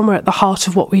always somewhere at the heart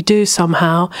of what we do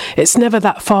somehow. It's never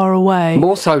that far away.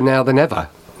 More so now than ever,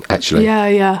 actually.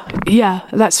 Yeah,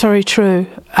 that's very true.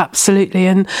 Absolutely.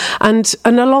 And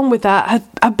along with that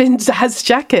have been Dad's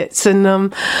jackets,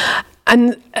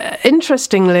 and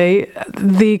interestingly,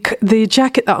 the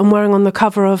jacket that I'm wearing on the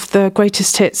cover of the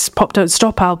Greatest Hits Pop Don't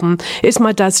Stop album is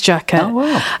my dad's jacket. Oh,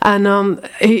 wow. And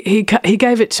he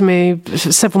gave it to me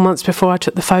several months before I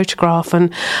took the photograph,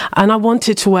 and I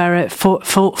wanted to wear it for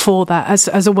that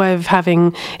as a way of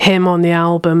having him on the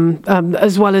album,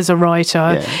 as well as a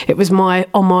writer. Yeah. It was my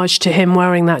homage to him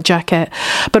wearing that jacket.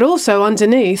 But also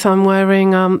underneath, I'm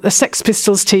wearing a Sex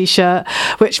Pistols t-shirt,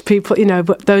 which people,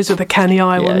 those with a canny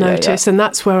eye will notice. And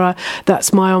that's where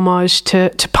that's my homage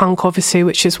to punk, obviously,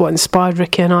 which is what inspired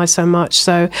Ricky and I so much.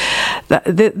 So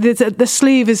the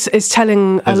sleeve is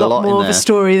telling a lot more of a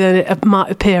story than it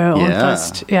might appear on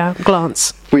first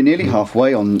glance. We're nearly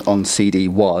halfway on CD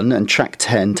 1, and track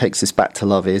 10 takes us back to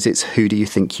Love Is. It's Who Do You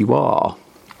Think You Are?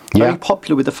 Very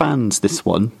popular with the fans, this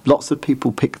one. Lots of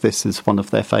people pick this as one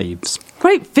of their faves.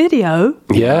 Great video.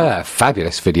 Yeah,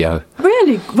 fabulous video.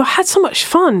 Really, I had so much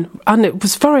fun, and it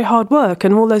was very hard work,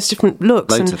 and all those different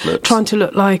looks. Loads of looks. Trying to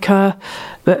look like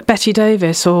Betty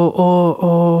Davis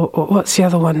or what's the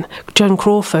other one? Joan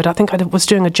Crawford. I think I was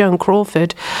doing a Joan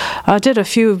Crawford. I did a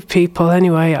few people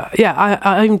anyway.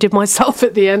 I even did myself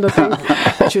at the end, I think,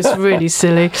 which was really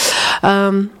silly.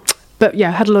 But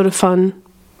yeah, had a lot of fun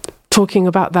talking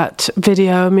about that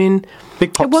video. I mean,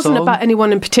 Big pop it wasn't song. about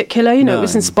anyone in particular, No. It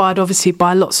was inspired obviously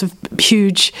by lots of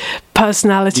huge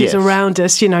personalities around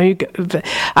us,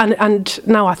 and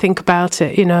now I think about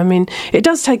it, I mean, it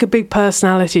does take a big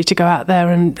personality to go out there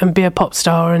and be a pop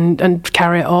star and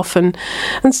carry it off, and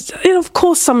of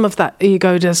course some of that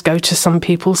ego does go to some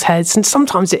people's heads, and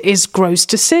sometimes it is gross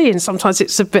to see, and sometimes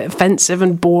it's a bit offensive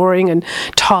and boring and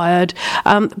tired,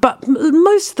 but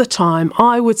most of the time,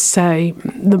 I would say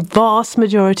the vast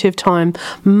majority of time,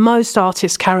 most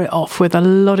artists carry it off with a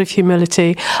lot of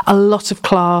humility, a lot of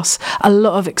class, a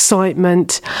lot of excitement.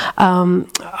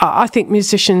 I think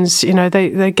musicians,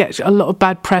 they get a lot of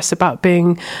bad press about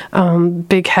being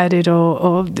big-headed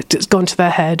or it's gone to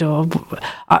their head, or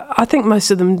I think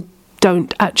most of them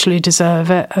don't actually deserve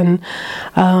it, and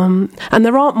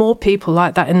there aren't more people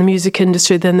like that in the music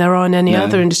industry than there are in any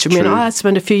other industry. I mean, I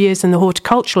spent a few years in the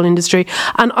horticultural industry,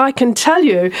 and I can tell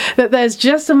you that there's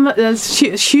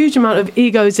a huge amount of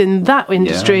egos in that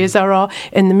industry as there are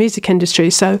in the music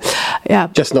industry. So, yeah,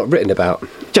 just not written about.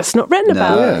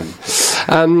 Yeah.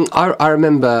 I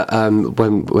remember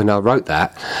when I wrote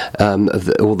that,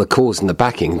 all the chords and the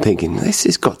backing, thinking this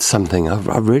has got something.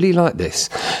 I really like this,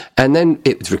 and then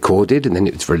it was recorded. And then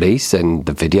it was released, and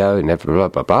the video, and everything, blah,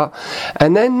 blah, blah.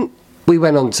 And then we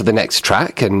went on to the next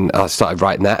track, and I started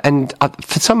writing that. And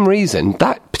for some reason,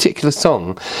 that particular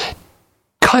song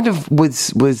kind of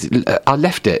was I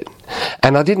left it,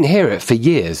 and I didn't hear it for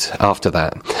years after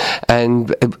that.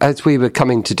 And as we were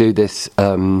coming to do this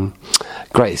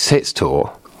Greatest Hits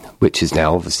tour, which has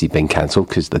now obviously been cancelled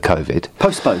because of the COVID.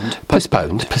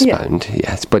 Postponed,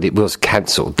 yes. But it was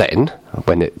cancelled then,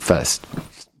 when it first...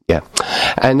 Yeah,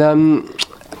 and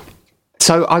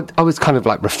so I was kind of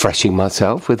like refreshing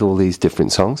myself with all these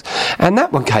different songs, and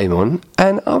that one came on,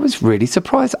 and I was really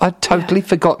surprised. I'd totally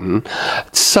forgotten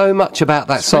so much about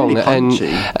that song,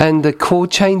 really and the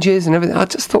chord changes and everything. I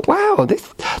just thought, wow,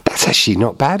 that's actually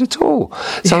not bad at all.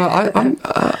 So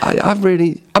I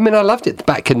really, I mean, I loved it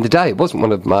back in the day. It wasn't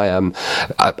one of my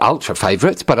ultra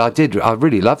favourites, but I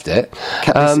really loved it.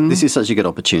 This is such a good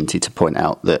opportunity to point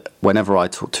out that whenever I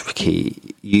talk to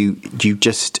Ricky, you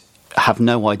just have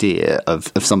no idea of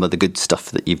some of the good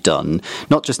stuff that you've done,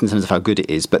 not just in terms of how good it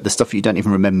is, but the stuff you don't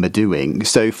even remember doing.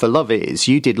 So for Love Is,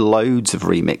 you did loads of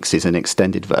remixes and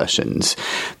extended versions.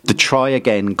 The Try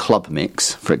Again club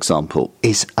mix, for example,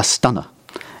 is a stunner.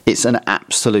 It's an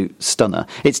absolute stunner.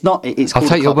 It's not. I'll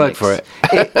take your word for it.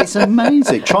 It's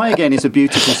amazing. Try Again is a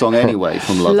beautiful song anyway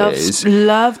from Love Is.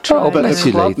 Love Try Again. But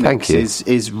the club mix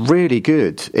is really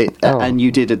good. And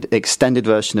you did an extended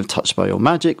version of Touched by Your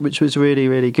Magic, which was really,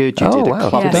 really good. You did a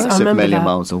club mix of Million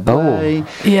Miles Away.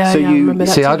 Yeah, so I remember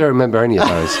that. See, I don't remember any of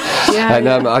those. I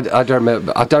don't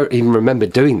remember. I don't even remember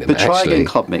doing them. The Try Again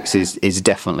club mix is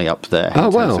definitely up there. Oh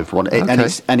wow!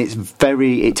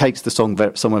 It takes the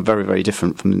song somewhere very, very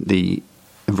different from the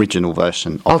original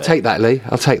version. I'll take that, Lee.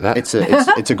 I'll take that. It's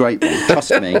a great one.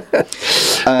 Trust me.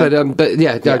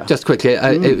 But just quickly,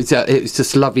 it was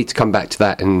just lovely to come back to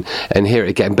that and hear it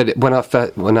again. But when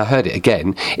I heard it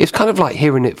again, it's kind of like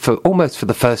hearing it almost for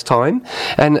the first time.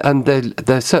 And there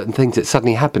are certain things that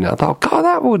suddenly happened. I thought, God,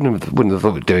 that wouldn't have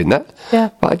thought of doing that.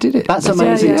 Yeah, but I did it. That's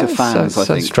amazing to fans. So I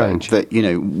think strange that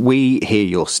we hear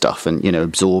your stuff and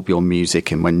absorb your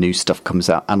music, and when new stuff comes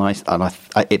out, and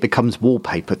it becomes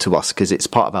wallpaper to us because it's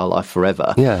part of our life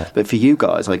forever. Yeah. But for you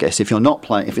guys, I guess if you're not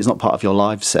playing, if it's not part of your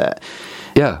live set.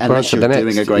 Yeah, unless you're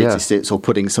doing a greatest hits or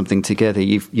putting something together,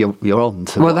 you're on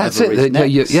to. Well, that's it.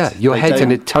 Your head's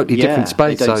in a totally different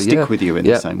space. They don't stick with you in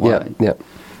the same way.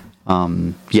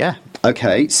 Yeah.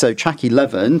 Okay, so track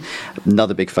 11,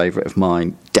 another big favourite of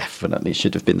mine, definitely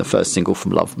should have been the first single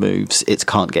from Love Moves. It's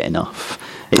Can't Get Enough.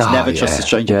 It's Never Trust a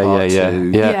Stranger Part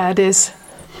 2. Yeah, it is.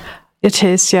 It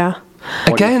is, yeah.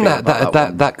 Again,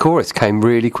 that chorus came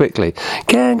really quickly.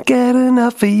 Can't get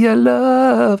enough of your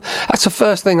love. That's the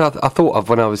first thing I thought of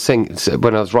when I was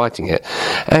writing it,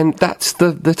 and that's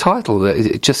the title that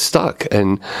it just stuck.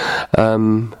 And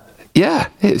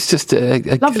it's just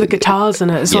love the guitars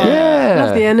in it as well. Yeah,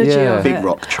 love the energy of it. Big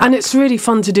rock track. And it's really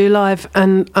fun to do live.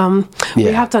 And we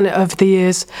have done it over the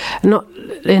years, not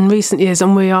in recent years,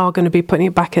 and we are going to be putting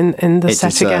it back in the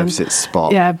set again. It deserves its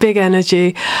spot. Yeah, big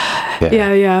energy.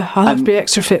 Yeah. I'll have to be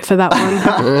extra fit for that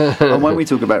one. And when we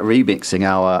talk about remixing,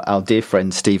 our dear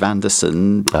friend Steve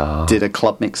Anderson did a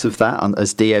club mix of that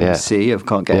as DMC of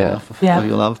Can't Get Enough of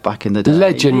Your Love back in the day.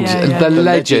 Legend, the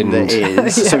legend that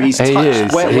is. So he's he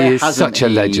touched. He is such a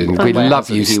legend. We love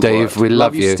you, Steve. We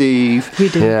love you, Steve. We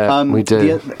do. Yeah, we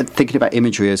do. Thinking about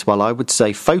imagery as well, I would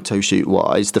say photo shoot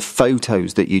wise, the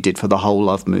photos that you did for the whole whole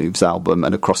Love Moves album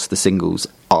and across the singles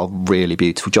are really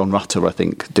beautiful. John Rutter, I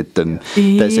think, did them.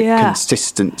 There's a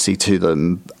consistency to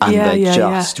them, and they're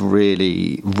just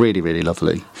really, really, really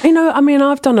lovely. You know, I mean,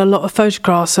 I've done a lot of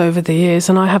photographs over the years,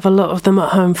 and I have a lot of them at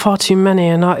home, far too many,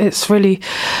 and it's really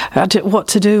what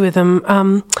to do with them.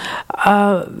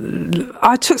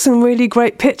 I took some really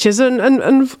great pictures, and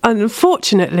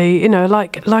unfortunately, you know,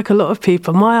 like a lot of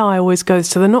people, my eye always goes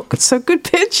to the not so good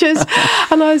pictures,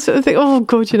 and I sort of think, oh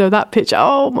God, you know, that picture,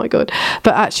 oh my God.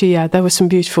 But actually, there were some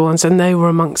beautiful ones, and they were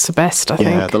amongst the best, I think.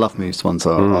 Yeah, the Love Moves ones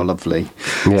are lovely.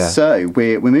 Yeah. So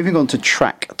we're moving on to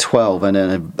track 12, and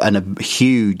a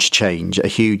huge change, a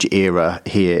huge era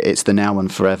here. It's the Now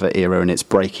and Forever era, and it's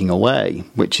Breaking Away,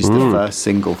 which is the first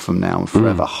single from Now and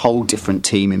Forever. Whole different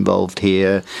team involved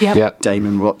here. Yep.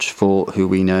 Damon Rochefort, who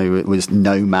we know was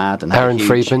Nomad, and Aaron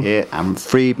Friedman. Aaron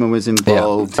Friedman was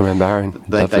involved. Yeah, I remember Aaron.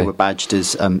 They were badged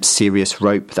as Serious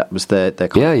Rope. That was their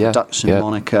kind of production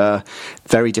moniker.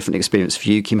 Very different experience for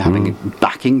you, Kim, having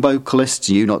backing vocalists,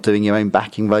 you not doing your own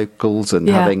backing vocals, and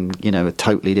having, you know, a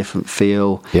totally different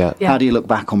feel. How do you look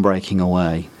back on Breaking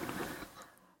Away?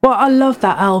 Well, I love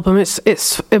that album.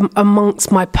 It's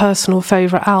amongst my personal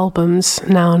favourite albums,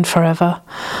 Now and Forever.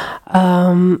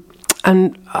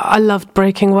 And I loved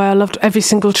Breaking Away. I loved every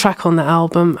single track on that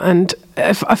album. And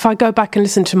if I go back and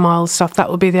listen to Miles' stuff, that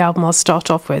will be the album I'll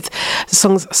start off with.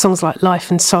 Songs like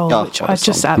Life and Soul, which I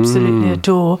just absolutely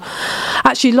adore.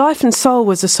 Actually, Life and Soul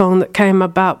was a song that came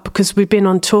about because we'd been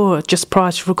on tour just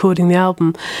prior to recording the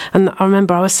album. And I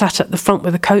remember I was sat at the front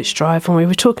with a coach driver, and we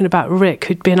were talking about Rick,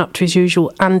 who'd been up to his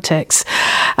usual antics.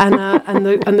 And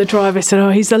the driver said, "Oh,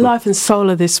 he's the life and soul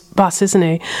of this bus, isn't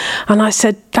he?" And I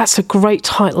said, "That's a great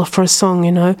title for a song,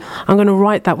 you know. I'm going to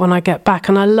write that when I get back."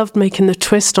 And I loved making the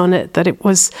twist on it, that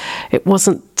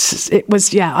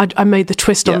I made the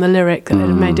twist on the lyric, and it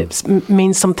made it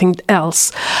mean something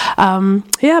else.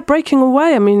 Breaking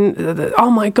Away, I mean, oh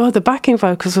my God, the backing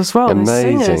vocals as well.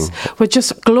 Amazing. The singers were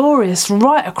just glorious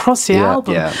right across the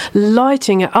album,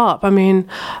 lighting it up. I mean...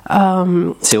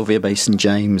 Sylvia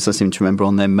Basin-James, I seem to remember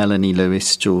on there, Melanie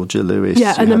Lewis, Georgia Lewis.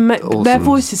 Yeah, and their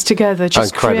voices together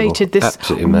just created this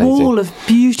wall of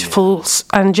beautiful,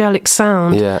 angelic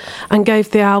sound, and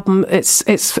gave the album it's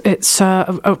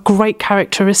a great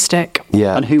characteristic.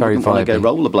 Yeah, and who wouldn't want to go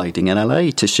rollerblading in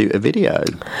LA to shoot a video?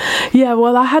 Yeah,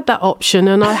 well, I had that option,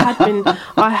 and I had been,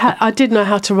 I did know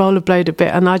how to rollerblade a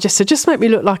bit, and I just said, just make me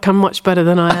look like I'm much better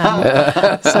than I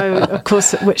am. So, of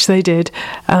course, which they did.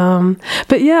 But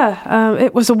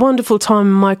it was a wonderful time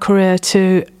in my career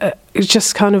to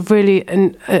just kind of really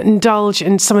indulge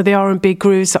in some of the R&B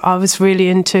grooves that I was really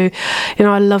into. You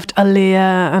know, I loved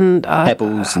Aaliyah and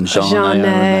Pebbles and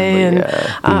Zhané,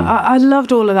 I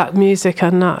loved all of that music,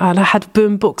 and I had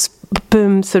boom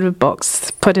sort of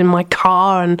box put in my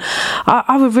car, and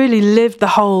I would really live the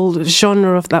whole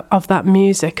genre of that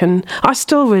music, and I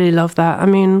still really love that. I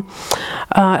mean,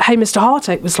 Hey Mr.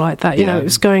 Heartache was like that, you know, it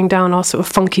was going down our sort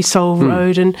of funky soul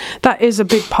road, and that is a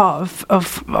big part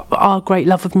of our great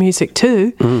love of music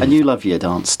too. And you love your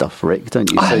dance stuff, Rick, don't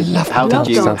you? How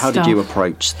did you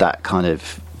approach that kind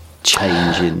of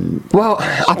change in... Well,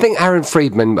 I think Aaron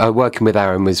Friedman, working with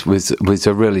Aaron was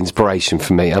a real inspiration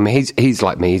for me. I mean, he's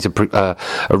like me. He's a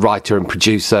writer and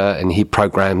producer, and he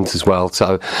programs as well.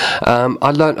 So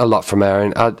I learnt a lot from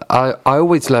Aaron. I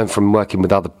always learn from working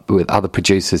with other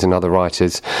producers and other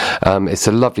writers. It's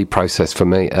a lovely process for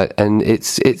me, and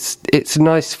it's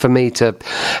nice for me to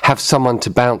have someone to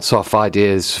bounce off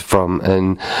ideas from,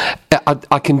 and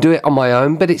I can do it on my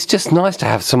own, but it's just nice to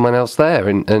have someone else there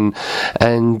and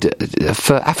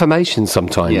for affirmation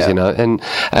sometimes, you know.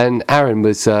 And Aaron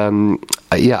was, I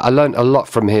learned a lot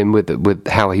from him with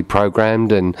how he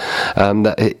programmed, and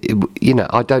you know,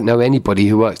 I don't know anybody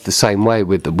who works the same way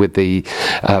with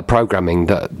the programming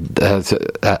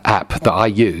app that I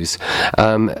use.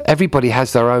 Everybody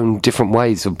has their own different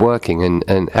ways of working,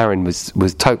 and Aaron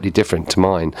was totally different to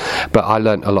mine, but I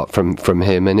learned a lot from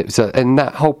him, and it was and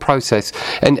that whole process,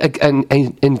 and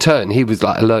in turn he was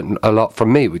like learned a lot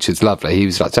from me, which is lovely. He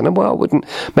was like saying, well, I wouldn't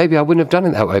have done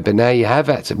it that way, but now you have.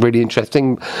 That's really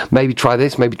interesting. Maybe try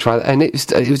this, maybe try that. And it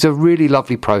was a really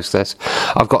lovely process.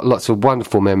 I've got lots of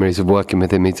wonderful memories of working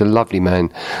with him. He's a lovely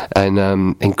man, and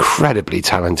incredibly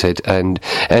talented, and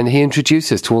he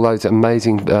introduced us to all those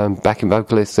amazing backing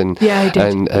vocalists and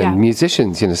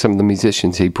musicians. You know, some of the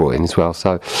musicians he brought in as well.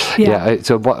 So it's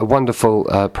a wonderful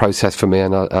process for me,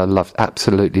 and I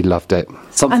absolutely loved it.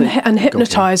 And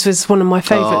Hypnotise was one of my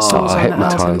favourite songs on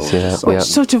that album, which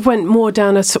sort of went more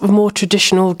down a sort of more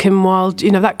traditional Kim Wilde.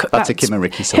 You know, that's a Kim and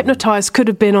Ricky song. Hypnotise could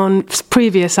have been on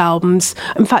previous albums.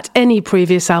 In fact, any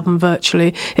previous album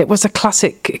virtually. It was a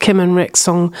classic Kim and Rick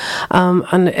song,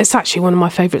 and it's actually one of my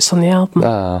favourites on the album.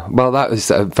 Well, that was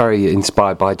very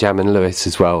inspired by Jam and Lewis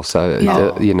as well. So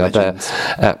they're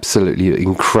absolutely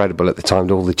incredible at the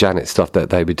time. All the Janet stuff that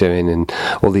they were doing, and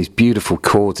all these beautiful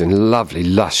chords and lovely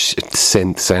lush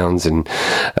synth sounds, and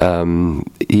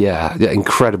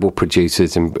incredible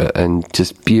producers and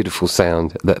just beautiful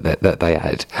sound that they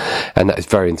had, and that was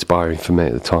very inspiring for me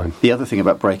at the time. The other thing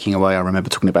about Breaking Away, I remember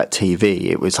talking about TV,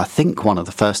 it was, I think, one of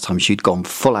the first times you'd gone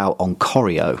full out on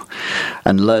choreo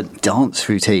and learned dance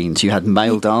routines. You had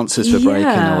male dancers for Breaking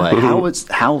Away.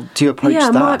 How do you approach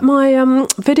that? My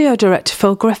video director,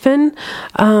 Phil Griffin,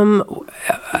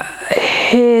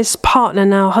 his partner,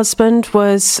 now husband,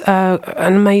 was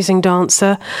an amazing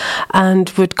dancer and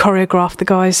would choreograph the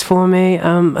guys for me,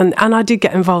 and I did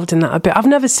get involved in that a bit. I've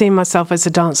never seen myself as a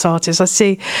dance artist. I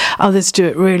see others do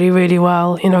it really, really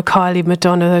well. Kylie,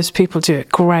 Madonna, those people do it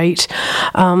great.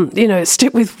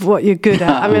 Stick with what you're good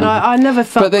at. I mean, I never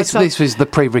felt. But this was the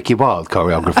pre-Ricky Wilde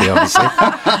choreography, obviously.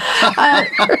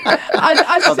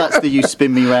 That's the "You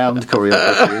Spin Me Round"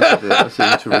 choreography. I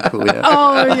seem to recall. Yeah.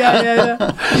 Oh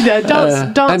yeah.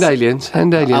 Dance. And Aliens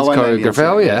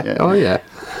choreography. Aliens,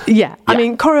 Yeah, I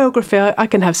mean, choreography, I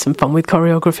can have some fun with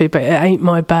choreography, but it ain't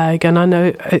my bag, and I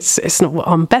know it's not what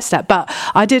I'm best at, but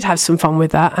I did have some fun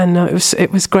with that, and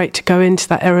it was great to go into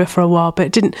that area for a while, but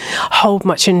it didn't hold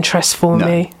much interest for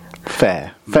me.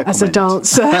 Fair as a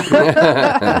dancer.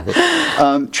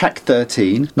 Track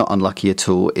 13, not unlucky at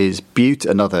all, is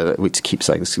another, which keeps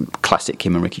saying this classic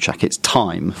Kim and Ricky track. It's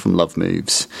Time from Love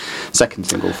Moves, second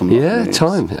single from Love Moves.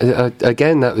 Time.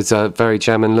 Again, that was very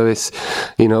Jam and Lewis,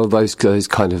 those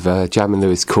kind of Jam and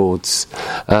Lewis chords.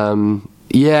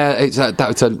 That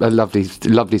was a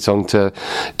lovely song to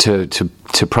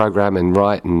program and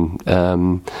write,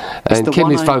 and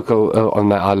Kimmy's vocal on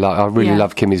that. I really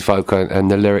love Kimmy's vocal,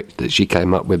 and the lyric that she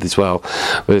came up with as well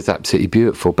was absolutely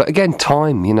beautiful. But again,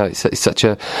 Time, it's such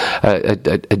a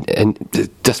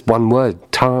just one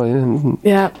word, time.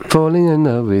 Yeah, falling in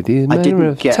love with you. I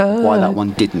didn't get why that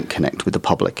one didn't connect with the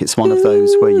public. It's one of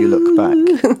those where you look back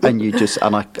and you just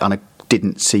and I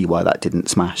didn't see why that didn't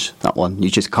smash, that one. You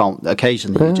just can't.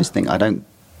 Occasionally you just think, I don't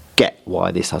get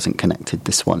why this hasn't connected,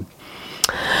 this one,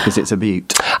 because it's a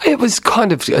beaut. It was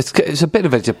a bit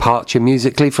of a departure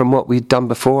musically from what we'd done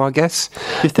before, I guess.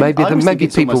 Maybe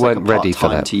people weren't ready for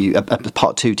that. A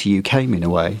part two to You Came, in a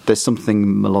way. There's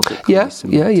something melodic. Yeah,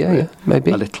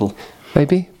 maybe a little.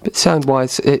 Maybe, but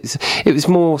sound-wise, it was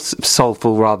more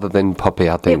soulful rather than poppy,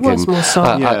 I think. It was more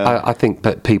soulful. I think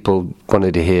that people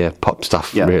wanted to hear pop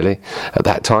stuff, really, at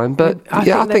that time. But,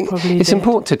 I think it's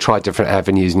important to try different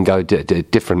avenues and go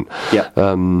different...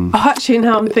 Actually,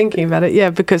 now I'm thinking about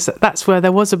it, because that's where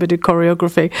there was a bit of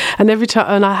choreography. And every time...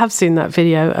 And I have seen that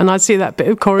video, and I see that bit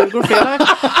of choreography, and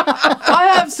I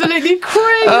absolutely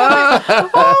cringe.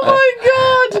 Oh, my God!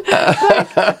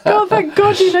 Thank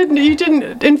God you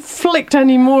didn't inflict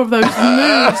any more of those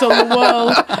moves on the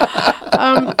world.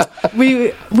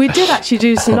 We did actually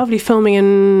do some lovely filming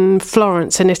in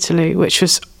Florence in Italy, which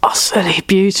was utterly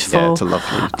beautiful. Yeah, it's a lovely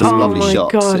shots. Oh my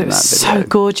God, it was so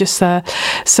gorgeous there.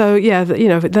 So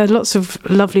there are lots of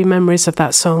lovely memories of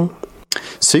that song.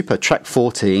 Super. Track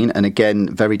 14, and again,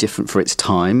 very different for its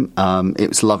time. It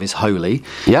was Love Is Holy.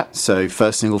 Yeah. So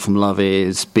first single from Love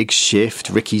Is, big shift.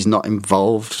 Ricky's not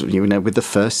involved, with the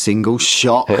first single,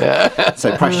 Shock. Yeah.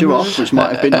 So Pressure Off, which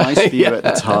might have been nice for you at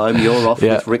the time. You're off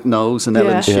with Rick Knowles and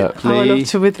Ellen Shipley. I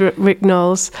loved her with Rick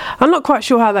Knowles. I'm not quite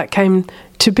sure how that came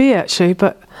to be, actually,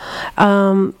 but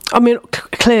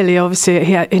clearly, obviously,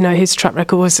 his track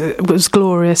record was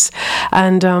glorious,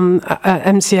 and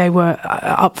MCA were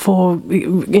up for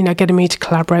getting me to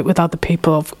collaborate with other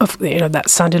people. That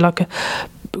sounded like a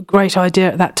great idea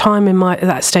at that time at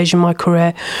that stage in my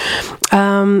career.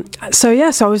 So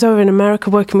I was over in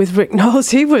America working with Rick Knowles.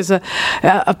 He was a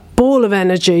ball of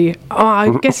energy.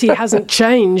 I guess he hasn't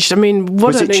changed. I mean,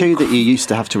 was it true that you used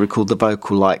to have to record the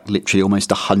vocal like literally almost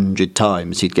 100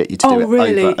 times? He'd get you to do it over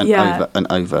and over and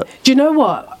over. Do you know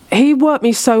what? He worked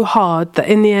me so hard that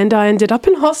in the end I ended up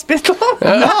in hospital.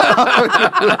 Well,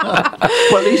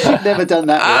 at least you've never done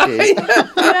that, Ricky.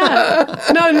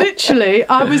 No, literally,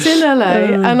 I was in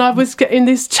LA and I was getting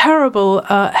these terrible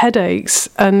headaches,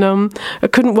 and I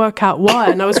couldn't work out why,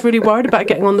 and I was really worried about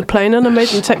getting on the plane, and I made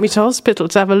them take me to hospital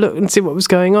to have a look and see what was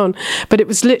going on. But it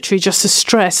was literally just the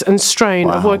stress and strain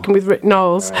of working with Rick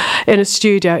Knowles in a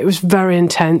studio. It was very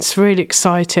intense, really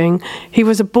exciting. He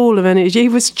was a ball of energy. He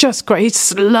was just great. He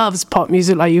just loved loves pop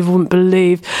music like you wouldn't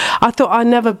believe. I thought I'd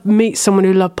never meet someone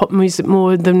who loved pop music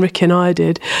more than Ricky and I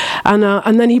did.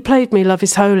 And then he played me Love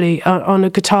Is Holy on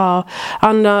a guitar.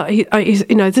 And,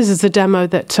 this is the demo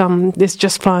that is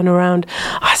just flying around.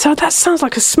 I said, that sounds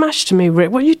like a smash to me, Rick.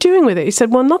 What are you doing with it? He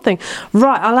said, well, nothing.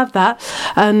 Right, I'll have that.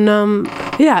 And,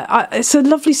 it's a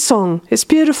lovely song. It's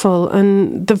beautiful.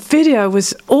 And the video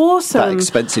was awesome. That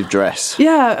expensive dress.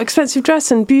 Yeah, expensive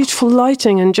dress and beautiful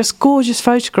lighting and just gorgeous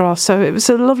photographs. So it was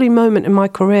a lovely moment in my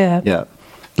career. Yeah,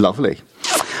 lovely.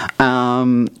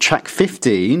 Track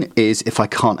 15 is If I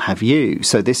Can't Have You.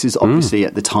 So this is obviously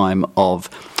at the time of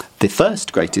the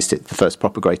first greatest hit, the first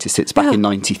proper greatest hits back in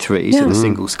 93, so the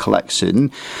singles collection.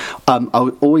 I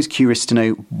was always curious to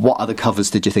know, what other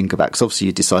covers did you think about? Because obviously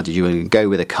you decided you were going to go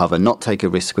with a cover, not take a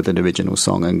risk with an original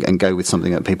song and go with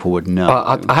something that people would know.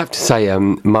 I have to say,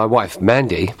 my wife,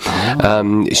 Mandy,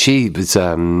 she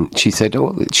said,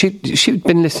 she'd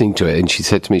been listening to it, and she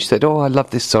said to me, I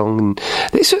love this song, and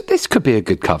this could be a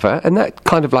good cover, and that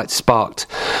kind of like sparked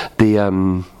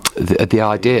the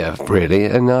idea, really.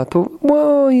 And I thought,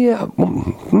 well,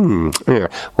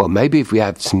 maybe if we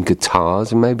have some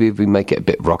guitars and maybe if we make it a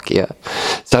bit rockier.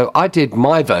 So I did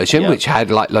my version, which had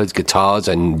like loads of guitars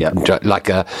and like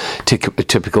a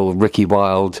typical Ricky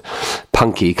Wilde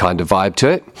punky kind of vibe to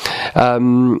it.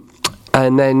 And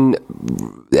then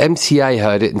MCA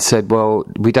heard it and said, well,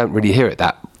 we don't really hear it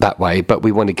that way, but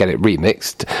we want to get it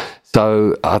remixed.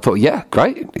 So I thought, yeah,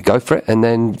 great, go for it. And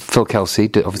then Phil Kelsey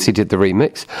obviously did the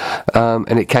remix,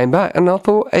 and it came back. And I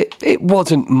thought it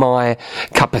wasn't my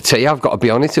cup of tea. I've got to be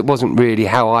honest; it wasn't really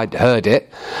how I'd heard it.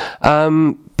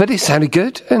 But it sounded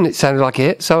good, and it sounded like a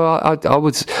hit. So I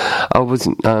wasn't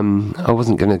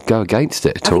going to go against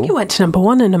it at all. I think you went to number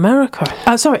one in America.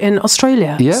 In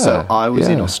Australia. Yeah. So I was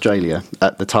in Australia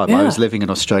at the time. I was living in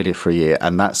Australia for a year,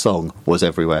 and that song was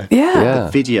everywhere. Yeah.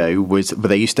 The video was, but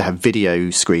they used to have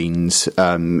video screens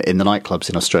in the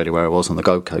nightclubs in Australia where I was on the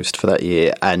Gold Coast for that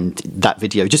year, and that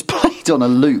video just played on a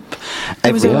loop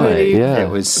everywhere. It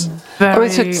was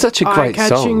very such a great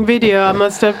eye-catching song. Video. I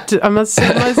must say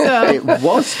myself. It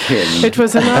was, Kim. It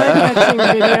was an eye-catching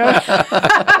video.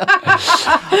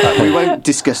 We won't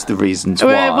discuss the reasons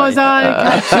why. It was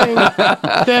eye-catching,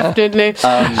 definitely.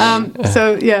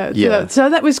 So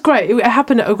that was great. It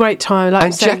happened at a great time. Like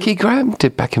and Jackie Graham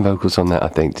did backing vocals on that, I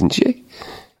think, didn't she?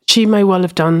 She may well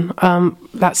have done.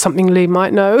 That's something Lee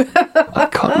might know. I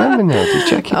can't remember now. Did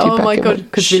Jackie do Oh my backing God,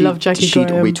 because we love Jackie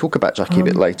Graham. We talk about Jackie a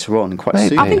bit later on, quite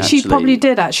soon. I think she probably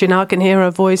did, actually. Now I can hear her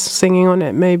voice singing on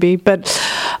it, maybe. But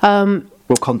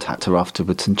we'll contact her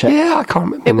afterwards and check. Yeah, I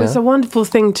can't remember. It was a wonderful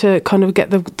thing to kind of get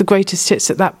the greatest hits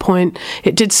at that point.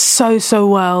 It did so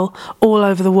well all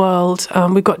over the world.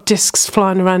 We got discs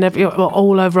flying around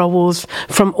all over our walls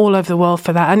from all over the world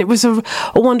for that. And it was a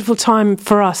wonderful time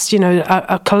for us,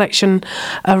 a collection,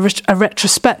 a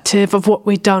retrospective of what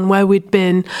we'd done, where we'd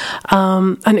been.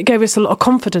 And it gave us a lot of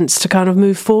confidence to kind of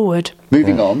move forward.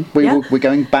 Moving on, we're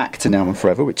going back to Now and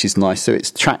Forever, which is nice. So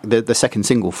it's the second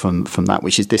single from that,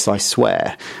 which is This I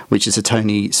Swear, which is a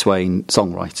Tony Swain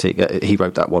songwriting. He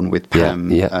wrote that one with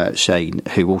Pam Shane,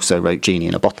 who also wrote Genie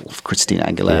in a Bottle for Christina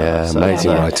Aguilera. Yeah,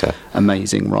 amazing writer.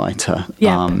 Amazing writer.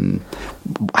 Yeah.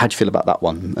 How do you feel about that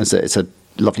one? It's a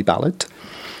lovely ballad.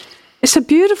 It's a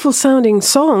beautiful sounding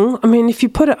song. I mean, if you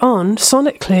put it on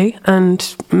sonically and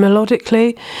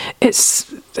melodically,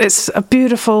 it's a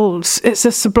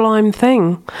sublime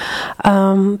thing.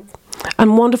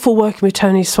 And wonderful working with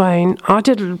Tony Swain. I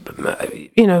did,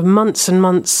 months and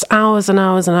months, hours and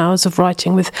hours and hours of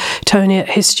writing with Tony at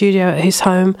his studio, at his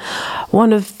home.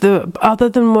 Other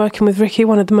than working with Ricky,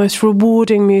 one of the most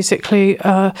rewarding musically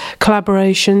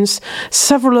collaborations.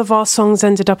 Several of our songs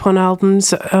ended up on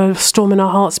albums, Storm in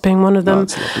Our Hearts being one of them,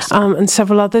 and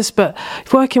several others. But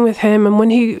working with him, and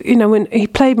when he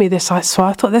played me This I Swear,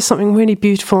 I thought there's something really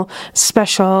beautiful,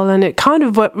 special, and it kind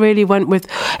of really went with,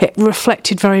 it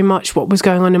reflected very much what was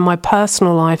going on in my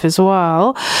personal life as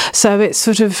well. So it's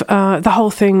sort of the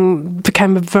whole thing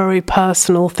became a very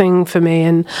personal thing for me,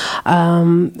 and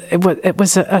it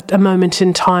was a moment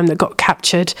in time that got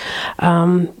captured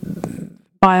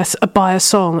by a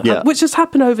song, which has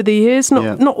happened over the years,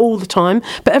 not all the time,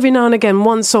 but every now and again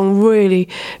one song really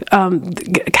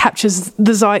captures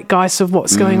the zeitgeist of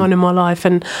what's going on in my life,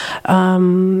 and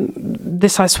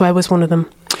This I Swear was one of them.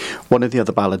 One of the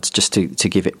other ballads, just to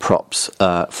give it props,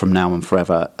 from Now and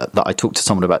Forever, that I talked to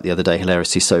someone about the other day,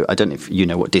 hilariously. So I don't know if you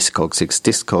know what Discogs is.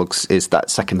 Discogs is that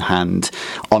second-hand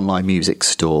online music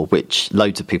store, which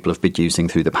loads of people have been using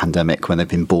through the pandemic when they've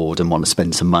been bored and want to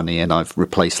spend some money, and I've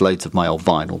replaced loads of my old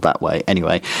vinyl that way.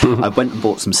 Anyway, I went and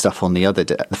bought some stuff from there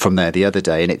the other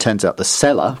day, and it turns out the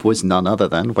seller was none other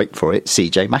than, wait for it,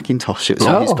 CJ McIntosh. It was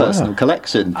from his personal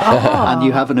collection. And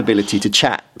you have an ability to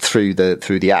chat through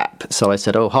the app. So I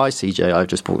said, oh, hi CJ, I've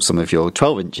just bought some of your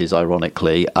 12 inches,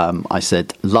 ironically. I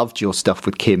said, loved your stuff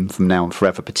with Kim from Now and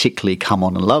Forever, particularly Come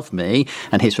On and Love Me.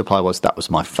 And his reply was, that was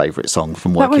my favourite song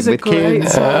from working with Kim. That was a great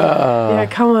song. Yeah,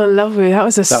 Come On and Love Me. That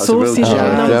was a saucy little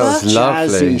number. That was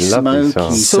lovely,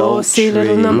 smoky, saucy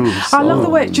little number. I love the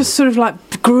way it just sort of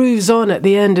like grooves on at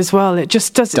the end as well. It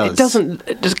just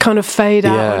doesn't just kind of fade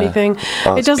out or anything.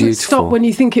 It doesn't stop when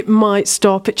you think it might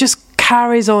stop. It just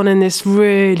carries on in this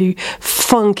really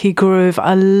funky groove.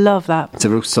 I love that. It's a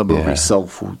real summery,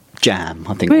 soulful jam,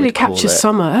 I think. Really captures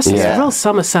summer. That's a real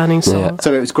summer sounding song. Yeah.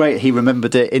 So it was great. He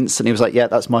remembered it instantly. He was like, yeah,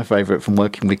 that's my favourite from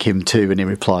working with Kim too. And he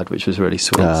replied, which was really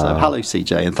sweet. So hello,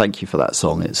 CJ, and thank you for that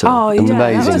song. It's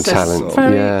amazing talent.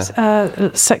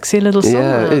 Very sexy little song.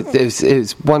 Yeah, it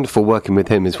was wonderful working with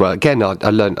him as well. Again, I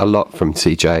learned a lot from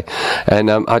CJ.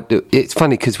 And it's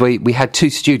funny because we had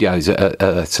two studios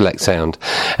at Select Sound.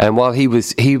 And while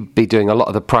he'd be doing a lot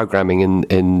of the programming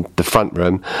in the front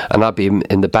room, and I'd be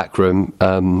in the back room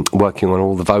working on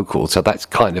all the vocals, so that's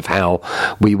kind of how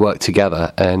we worked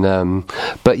together. And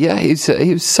but yeah, he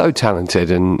was so talented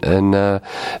and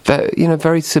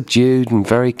very subdued and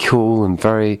very cool and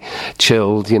very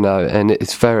chilled, and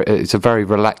it's a very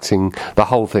relaxing. The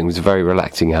whole thing was a very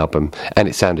relaxing album, and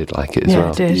it sounded like it as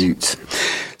well. It did.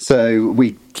 So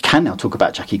we can now talk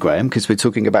about Jackie Graham because we're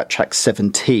talking about track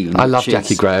 17. I love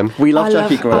Jackie Graham. We love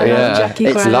Jackie Graham.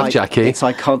 I love Jackie. It's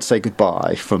I Can't Say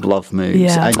Goodbye from Love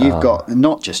Moves. And you've got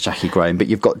not just Jackie Graham, but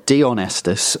you've got Dion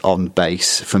Estes on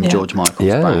bass from George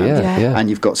Michael's band. And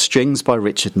you've got strings by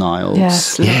Richard Niles.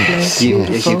 Yes.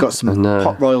 You've got some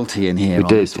pop royalty in here.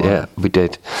 We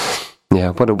did.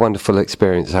 Yeah, what a wonderful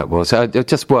experience that was.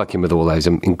 Just working with all those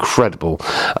incredible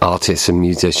artists and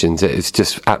musicians, it's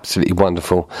just absolutely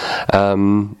wonderful.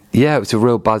 It was a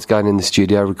real buzz going in the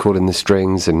studio, recording the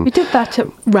strings. And we did that at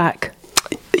RAC.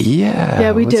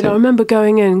 Yeah, we did. I remember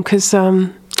going in because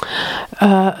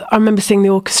I remember seeing the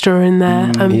orchestra in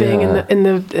there and being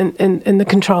in the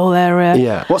control area.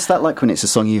 Yeah. What's that like when it's a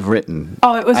song you've written?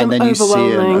 Oh, it was and then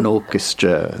overwhelming. You see an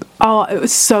orchestra. Oh, it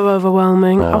was so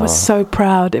overwhelming. I was so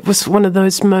proud. It was one of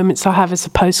those moments I have as a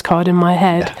postcard in my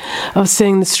head. I was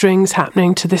seeing the strings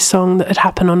happening to this song that had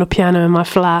happened on a piano in my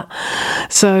flat.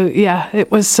 So yeah,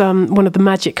 it was one of the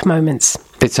magic moments.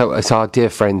 It's our dear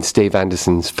friend Steve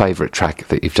Anderson's favourite track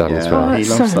that you've done as well. Oh, he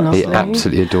loves that. He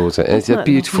absolutely adores it. It's a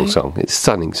beautiful song. It's a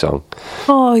stunning song.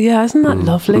 Oh yeah, isn't that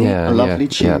lovely? Yeah, a lovely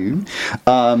tune.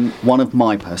 Yeah. One of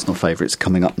my personal favourites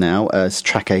coming up now as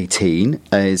track 18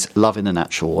 is Love in a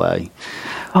Natural Way.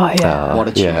 Oh yeah. What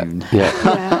a tune.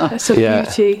 Yeah, it's a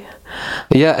beauty.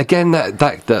 Yeah, again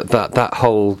that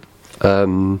whole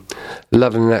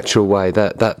Love in a Natural Way,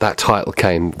 that title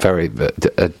came very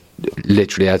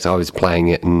literally as I was playing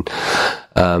it, and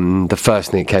the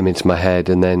first thing that came into my head,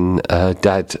 and then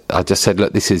Dad, I just said,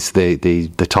 look, this is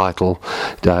the title,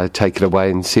 take it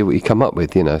away and see what you come up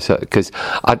with, so because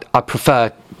I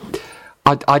prefer,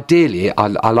 ideally I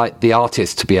like the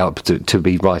artist to be able to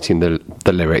be writing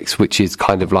the lyrics, which is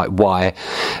kind of like why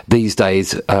these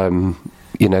days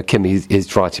Kim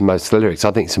is writing most of the lyrics.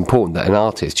 I think it's important that an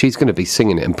artist, she's going to be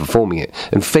singing it and performing it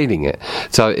and feeling it.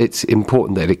 So it's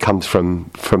important that it comes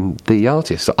from the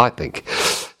artist, I think.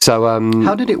 So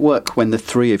how did it work when the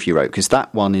three of you wrote? Because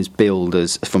that one is billed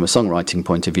as, from a songwriting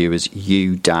point of view, as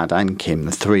you, Dad and Kim,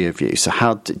 the three of you. So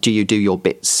how do you do your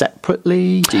bits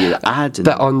separately? Do you add?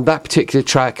 On that particular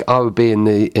track, I would be in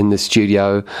the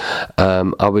studio.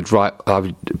 I would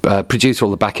produce all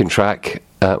the backing track.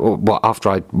 After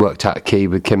I worked out a key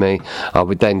with Kimmy, I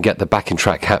would then get the backing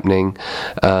track happening.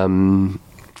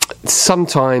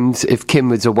 Sometimes, if Kim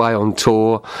was away on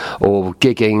tour or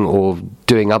gigging or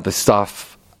doing other stuff,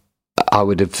 I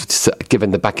would have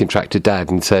given the backing track to Dad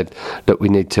and said, "Look,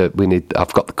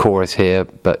 I've got the chorus here,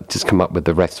 but just come up with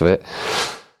the rest of it."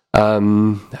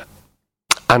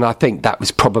 And I think that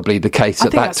was probably the case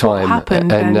at that time. What happened.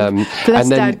 Bless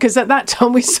Dad, because at that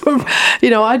time we sort of,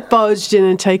 I'd barged in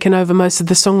and taken over most of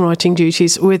the songwriting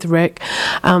duties with Rick.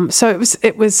 So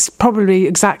it was probably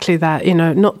exactly that.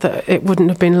 Not that it wouldn't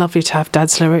have been lovely to have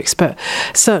Dad's lyrics, but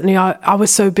certainly I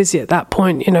was so busy at that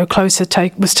point. Closer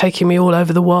was taking me all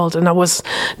over the world, and I was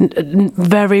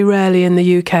very rarely in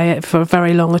the UK for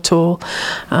very long at all.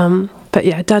 But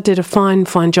yeah, Dad did a fine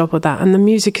job with that, and the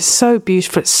music is so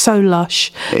beautiful. It's so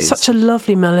lush. It's such a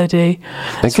lovely melody.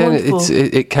 Again,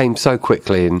 it came so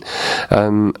quickly, and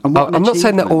I'm not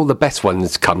saying that all the best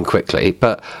ones come quickly,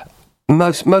 but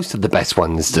most of the best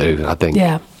ones do, I think.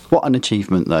 Yeah. What an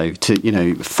achievement, though,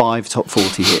 to 5 top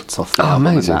 40 hits off the album,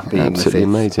 amazing. And that being Absolutely the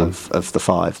amazing. fifth of the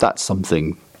 5. That's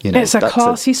something. It's a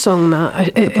classy song,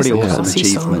 that. It's a awesome classy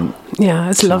achievement. song. Yeah,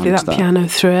 it's lovely. That piano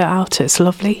threw it out. It's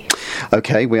lovely.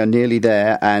 Okay, we are nearly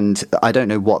there, and I don't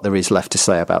know what there is left to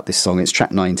say about this song. It's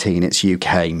track 19. It's You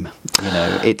Came.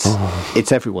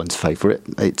 It's everyone's favourite.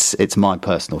 It's my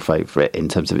personal favourite in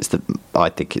terms of I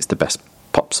think it's the best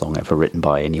pop song ever written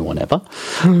by anyone ever,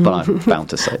 but I'm bound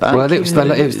to say that. Well, it was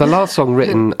the last song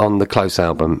written on the Close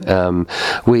album.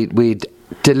 We'd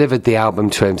delivered the album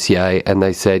to MCA, and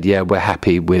they said, "Yeah, we're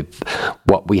happy with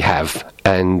what we have,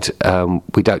 and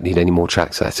we don't need any more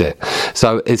tracks. That's it."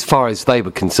 So, as far as they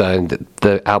were concerned,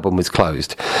 the album was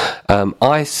closed.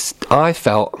 I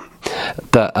felt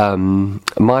that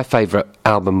my favourite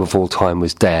album of all time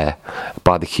was Dare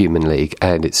by the Human League,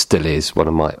 and it still is one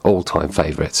of my all-time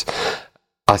favourites.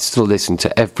 I still listen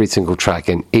to every single track,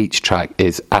 and each track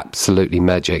is absolutely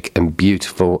magic and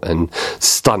beautiful and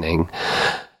stunning.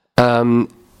 And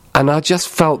I just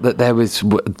felt that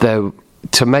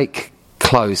to make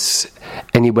Close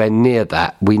anywhere near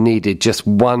that, we needed just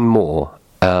one more.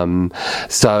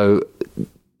 So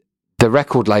the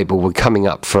record label were coming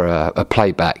up for a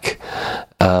playback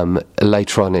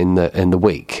later on in the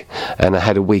week, and I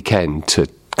had a weekend to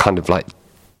kind of like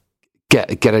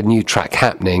get a new track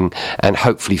happening and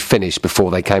hopefully finish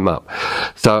before they came up.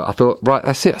 So I thought, right,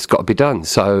 that's it, it's got to be done.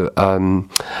 So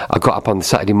I got up on the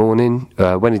Saturday morning,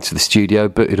 went into the studio,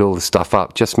 booted all the stuff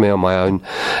up, just me on my own,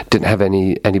 didn't have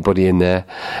anybody in there,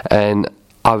 and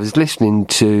I was listening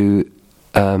to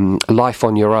Life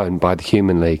on Your Own by the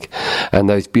Human League, and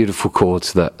those beautiful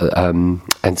chords that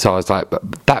and so I was like,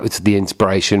 that was the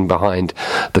inspiration behind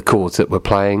the chords that we're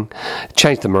playing.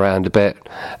 Changed them around a bit.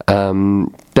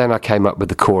 Then I came up with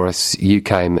the chorus, You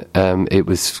Came. It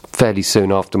was fairly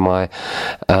soon after my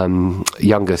my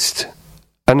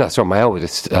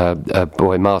oldest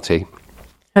boy, Marty,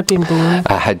 had been born.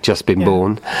 Had just been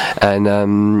born, and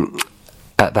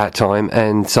at that time,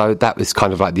 and so that was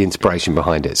kind of like the inspiration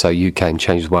behind it. So You Came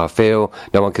changed the way I feel.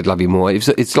 No one could love you more.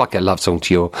 It's like a love song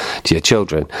to your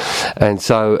children. And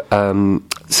so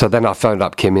then I phoned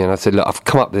up Kimmy and I said, look, I've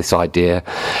come up with this idea.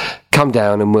 Come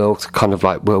down and we'll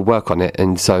work on it.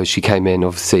 And so she came in,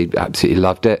 obviously absolutely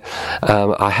loved it.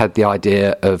 I had the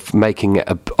idea of making it,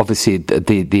 obviously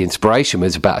the inspiration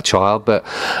was about a child, but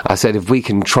I said if we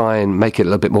can try and make it a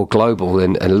little bit more global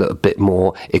and a little bit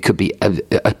more, it could be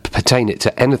pertain it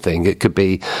to anything. It could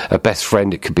be a best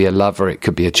friend, it could be a lover, it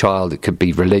could be a child, it could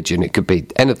be religion, it could be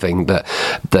anything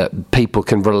that people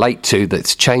can relate to,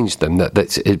 that's changed them,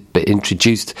 that's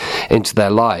introduced into their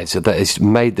lives, that has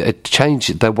made it change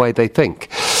the way they think.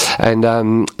 And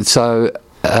so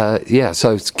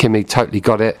Kimmy totally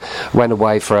got it, went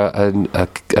away for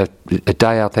a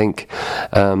day, I think,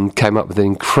 came up with an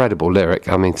incredible lyric.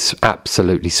 I mean,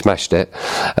 absolutely smashed it.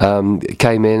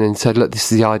 Came in and said, look,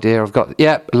 this is the idea I've got.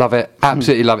 Yep, love it,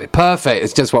 absolutely love it, perfect,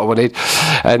 it's just what I wanted.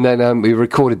 And then we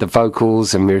recorded the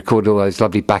vocals, and we recorded all those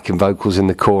lovely backing vocals in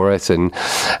the chorus, and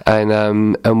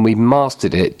we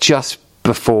mastered it just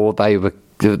before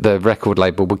the record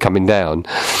label were coming down,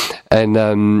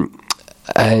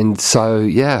 and so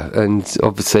and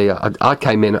obviously I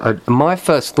came in. My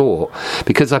first thought,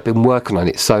 because I've been working on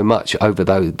it so much over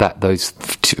those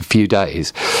few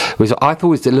days, was I thought it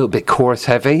was a little bit chorus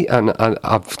heavy, and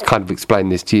I've kind of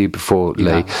explained this to you before,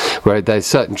 Lee, where there's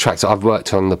certain tracks that I've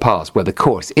worked on in the past where the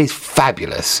chorus is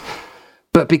fabulous,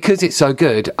 but because it's so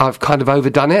good, I've kind of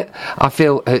overdone it. I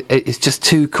feel it's just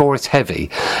too chorus heavy,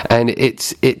 and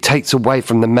it takes away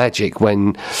from the magic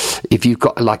if you've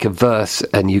got like a verse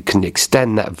and you can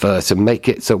extend that verse and make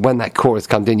it so when that chorus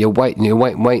comes in, you're waiting,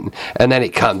 and then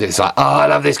it comes. It's like, oh, I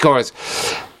love this chorus.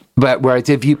 But whereas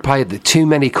if you play too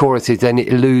many choruses, then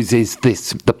it loses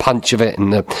the punch of it,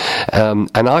 and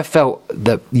I felt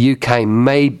that UK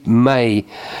may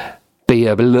be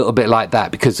a little bit like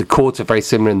that, because the chords are very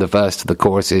similar in the verse to the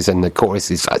choruses, and the chorus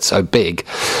is so big.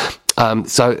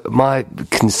 So my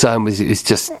concern was it's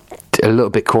just a little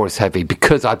bit chorus heavy,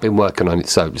 because I've been working on it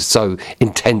so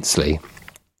intensely.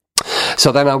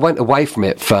 So then I went away from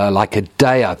it for like a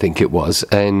day, I think it was,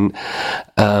 and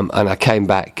I came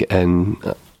back and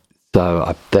So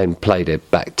I then played it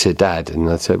back to Dad, and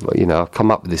I said, well, you know, I've come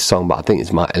up with this song, but I think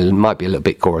it might be a little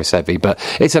bit chorus heavy, but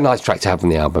it's a nice track to have on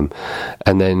the album.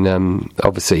 And then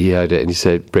obviously he heard it and he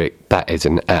said, Rick, that is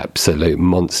an absolute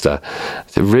monster. I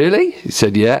said, really? He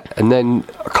said, yeah. And then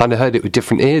I kind of heard it with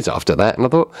different ears after that, and I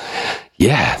thought,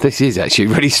 yeah, this is actually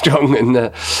really strong.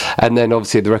 And then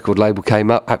obviously the record label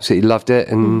came up, absolutely loved it,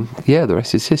 and yeah, the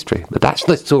rest is history. But that's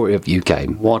the story of You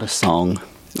Came. What a song.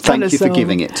 Thank you for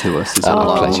giving it to us as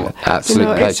well. Pleasure.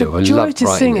 Absolute pleasure. It's a joy to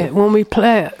sing it when we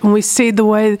play it, and we see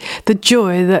the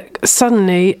joy that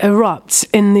suddenly erupts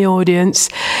in the audience.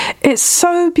 It's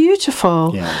so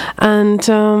beautiful. Yeah. And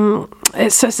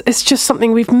it's just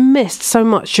something we've missed so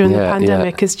much during the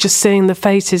pandemic, is just seeing the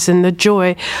faces and the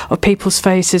joy of people's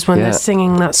faces when they're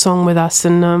singing that song with us.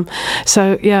 And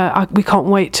we can't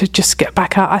wait to just get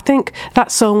back out. I think that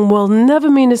song will never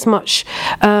mean as much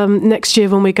next year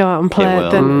when we go out and play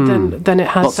it than it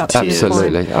has up to this point.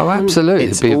 Absolutely. Oh, absolutely.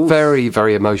 It'll be a very,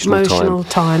 very emotional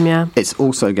time, yeah. It's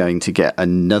also going to get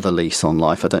another lease on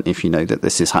life. I don't know if you know that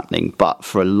this is happening, but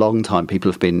for a long time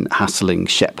people have been hassling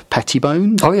Shep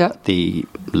Pettibone, the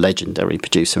legendary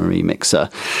producer and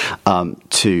remixer,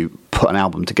 to put an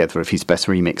album together of his best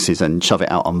remixes and shove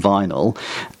it out on vinyl,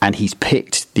 and he's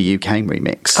picked the UK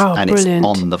remix, and brilliant.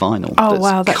 It's on the vinyl.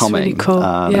 That's coming, really cool.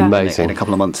 Amazing. In a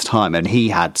couple of months' time, and he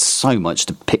had so much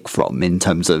to pick from in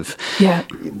terms of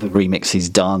the remix he's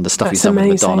done, the stuff he's done with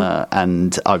Madonna,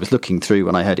 and I was looking through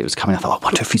when I heard it was coming. I thought, I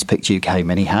wonder if he's picked UK,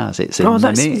 and he has. It's in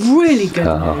that's really good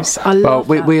news. I love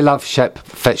that. We love Shep.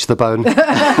 Fetch the bone.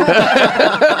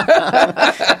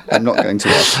 I'm not going to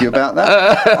ask you about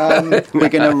that. We're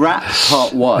going to wrap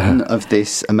part one of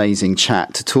this amazing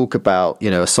chat to talk about,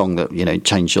 a song that,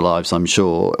 changed your lives, I'm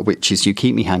sure, which is You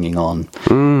Keep Me Hanging On,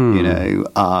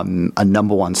 a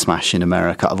number one smash in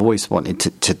America. I've always wanted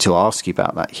to ask you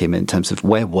about that, Kim, in terms of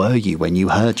where were you when you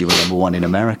heard you were number one in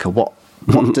America? What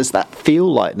does that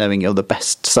feel like, knowing you're the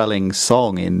best-selling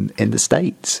song in the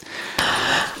States?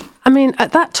 I mean,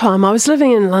 at that time, I was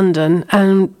living in London,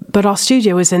 but our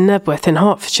studio was in Nebworth in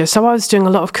Hertfordshire, so I was doing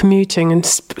a lot of commuting and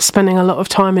spending a lot of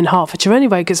time in Hertfordshire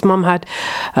anyway, because Mum had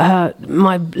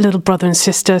my little brother and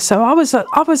sister, so I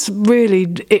was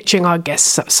really itching, I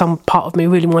guess. Some part of me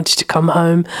really wanted to come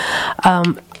home.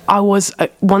 I was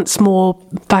once more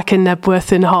back in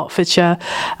Nebworth in Hertfordshire,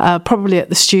 probably at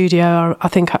the studio. I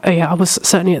think, I was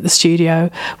certainly at the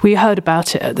studio. We heard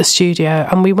about it at the studio,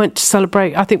 and we went to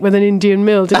celebrate, I think, with an Indian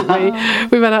meal, didn't we?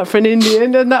 We went out for an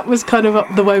Indian, and that was kind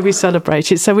of the way we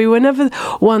celebrated. So we were never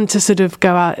one to sort of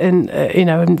go out and,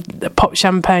 and pop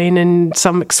champagne in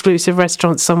some exclusive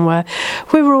restaurant somewhere.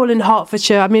 We were all in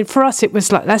Hertfordshire. I mean, for us, it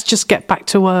was like, let's just get back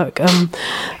to work.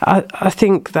 I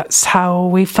think that's how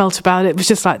we felt about it. It was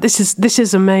just like, this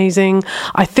is amazing.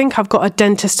 I think I've got a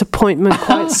dentist appointment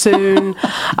quite soon.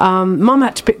 Mum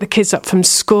had to pick the kids up from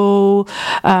school.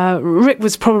 Rick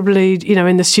was probably,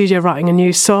 in the studio writing a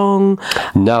new song.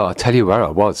 No, I'll tell you where I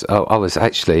was. I was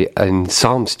actually in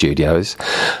Psalm Studios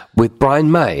with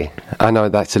Brian May. I know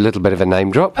that's a little bit of a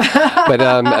name drop, but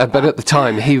at the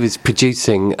time he was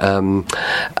producing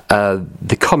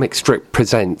the Comic Strip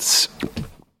Presents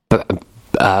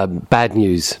Bad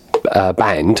News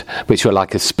band, which were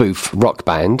like a spoof rock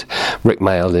band. Rick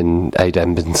Mayall and Ade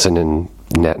Edmondson and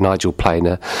Nigel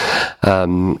Planer,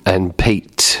 and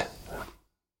Pete.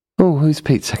 Oh, who's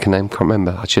Pete's second name? Can't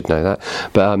remember. I should know that.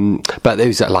 But it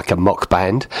was like a mock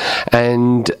band,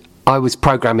 and I was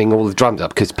programming all the drums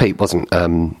up because Pete wasn't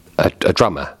a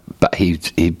drummer, but he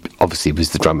obviously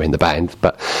was the drummer in the band.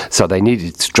 But so they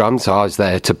needed drums, so I was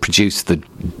there to produce to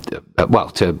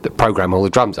program all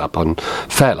the drums up on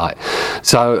Fairlight.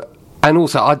 So. And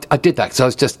also, I did that because I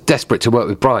was just desperate to work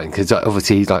with Brian, because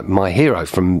obviously he's like my hero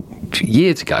from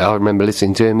years ago. I remember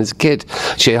listening to him as a kid.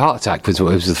 Sheer Heart Attack was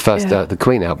the first the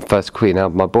Queen album, first Queen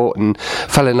album I bought, and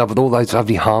fell in love with all those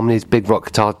lovely harmonies, big rock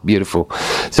guitar, beautiful.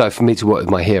 So for me to work with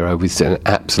my hero was an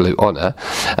absolute honour.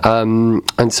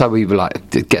 And so we were like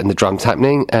getting the drums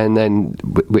happening, and then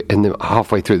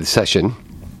halfway through the session,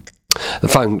 the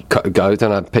phone goes,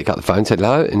 and I pick up the phone, said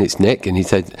hello, and it's Nick, and he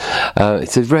said,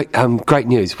 Rick, great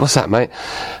news. What's that, mate?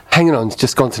 Hanging On, it's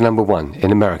just gone to number one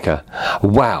in America.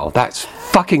 Wow, that's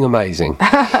fucking amazing.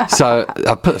 So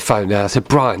I put the phone down, I said,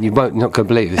 Brian, you're not going to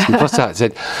believe this. What's that? I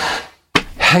said,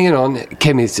 hanging on,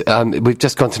 Kim is, we've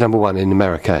just gone to number 1 in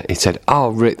America. He said,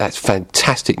 oh, Rick, that's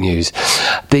fantastic news.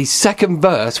 The second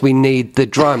verse, we need the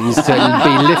drums to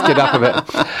be lifted up a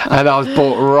bit. And I was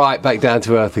brought right back down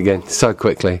to earth again so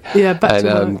quickly. Yeah, back to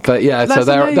work. But yeah, That's so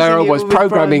there I amazing, was with Brian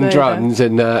programming May, drums,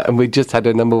 and we just had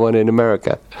a number 1 in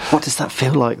America. What does that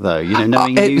feel like, though? You know,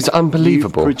 knowing it was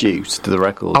unbelievable. You've produced the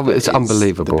record. Oh, it's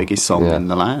unbelievable. The biggest song in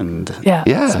the land. Yeah.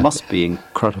 Yeah. It must be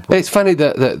incredible. It's funny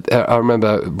that I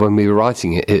remember when we were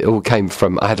writing it, it all came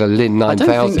from, I had a Lin 9000.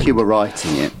 I don't think you were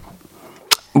writing it.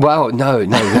 Well, no.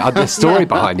 The story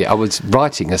behind it, I was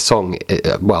writing a song.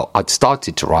 I'd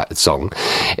started to write a song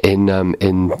in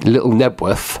Little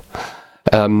Nebworth,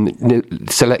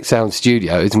 Select Sound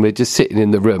Studios, and we're just sitting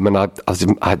in the room, and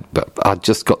I'd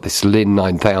just got this Lin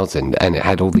 9000, and it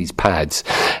had all these pads,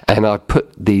 and I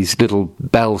put these little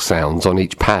bell sounds on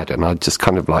each pad, and I just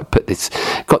kind of like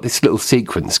got this little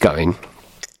sequence going,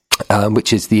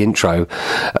 which is the intro.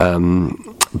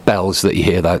 Bells that you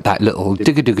hear, that little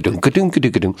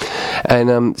dig-a-dig-a-dung,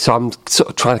 and so I'm sort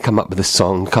of trying to come up with a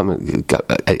song,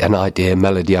 an idea,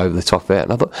 melody over the top of it,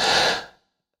 and I thought,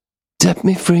 set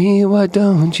me free, why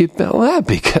don't you? Well, that'd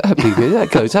be good. That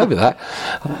goes over that.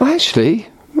 Well, actually,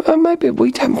 maybe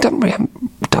we haven't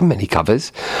done many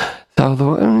covers. So I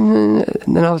thought, and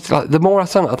then I was like, the more I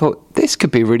sung it, I thought, this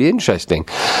could be really interesting.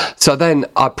 So then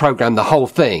I programmed the whole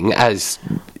thing as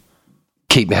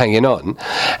Keep Me Hanging On,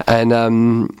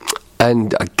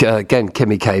 and again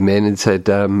Kimmy came in and said,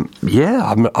 I'm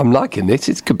liking this,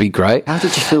 it could be great. How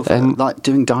did you feel like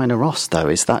doing Diana Ross, though?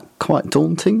 Is that quite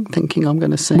daunting, thinking I'm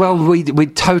going to sing? Well, we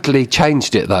totally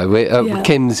changed it, though.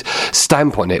 Kim's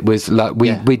stamp on it was like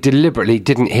we deliberately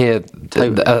didn't hear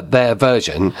her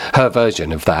version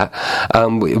of that.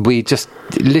 We just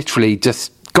literally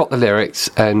just got the lyrics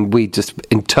and we just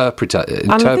interpreted it.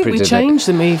 And I think we changed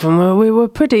them even. We were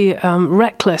pretty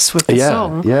reckless with the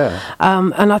song. Yeah.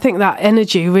 And I think that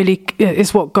energy really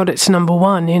is what got it to number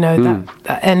 1, you know,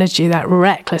 that energy, that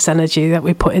reckless energy that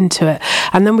we put into it.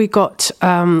 And then we got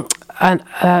a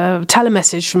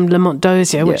telemessage from Lamont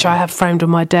Dozier, which I have framed on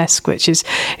my desk, which is,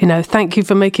 you know, thank you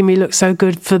for making me look so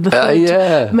good for the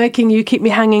third, making you keep me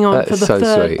hanging on for the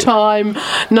third sweet. time,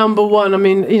 number 1. I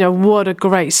mean, you know, what a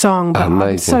great song. But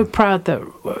I'm so proud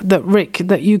that Rick,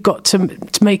 that you got to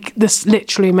make this,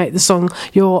 literally make the song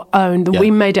your own, that we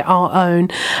made it our own,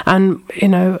 and you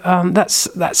know,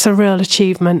 that's a real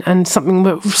achievement and something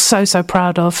we're so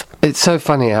proud of. It's so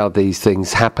funny how these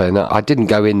things happen. I didn't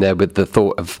go in there with the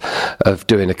thought of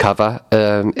doing a cover.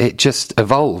 It just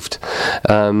evolved,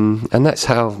 and that's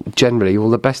how generally all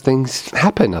the best things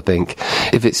happen, I think.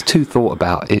 If it's too thought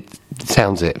about, it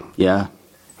sounds it. Yeah.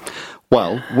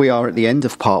 Well, we are at the end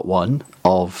of part 1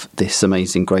 of this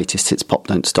amazing Greatest Hits Pop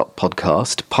Don't Stop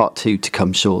podcast. Part 2 to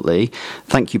come shortly.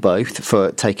 Thank you both for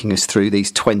taking us through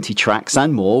these 20 tracks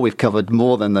and more. We've covered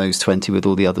more than those 20 with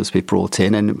all the others we've brought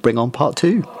in, and bring on part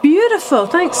 2. Beautiful.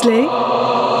 Thanks, Lee.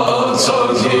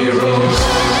 Unsung Heroes.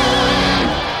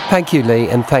 Thank you, Lee,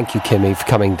 and thank you, Kimmy, for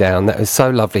coming down. That was so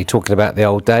lovely talking about the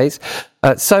old days.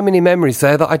 So many memories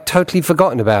there that I'd totally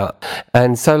forgotten about,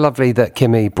 and so lovely that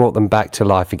Kimmy brought them back to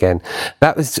life again.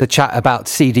 That was a chat about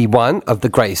CD 1 of the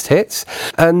greatest hits,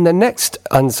 and the next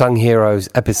Unsung Heroes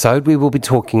episode we will be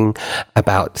talking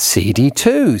about CD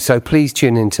 2, so please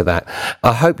tune into that.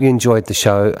 I hope you enjoyed the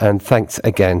show, and thanks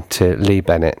again to Lee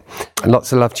Bennett.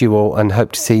 Lots of love to you all, and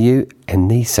hope to see you in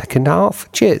the second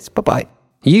half. Cheers, bye-bye.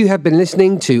 You have been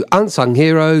listening to Unsung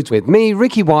Heroes with me,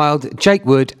 Ricky Wilde, Jake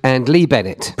Wood and Lee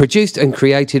Bennett. Produced and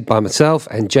created by myself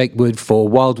and Jake Wood for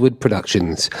Wildwood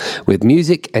Productions. With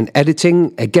music and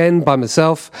editing, again by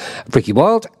myself, Ricky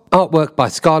Wilde. Artwork by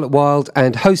Scarlett Wilde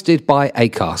and hosted by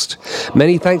Acast.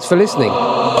 Many thanks for listening.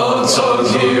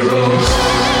 Unsung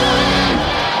Heroes.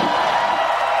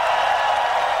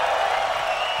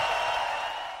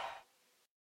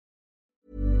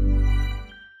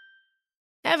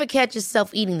 Ever catch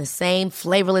yourself eating the same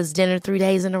flavorless dinner 3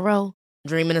 days in a row?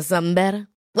 Dreaming of something better?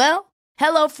 Well,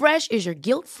 HelloFresh is your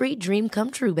guilt-free dream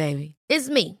come true, baby. It's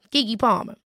me, Keke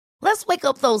Palmer. Let's wake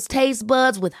up those taste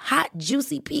buds with hot,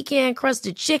 juicy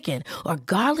pecan-crusted chicken or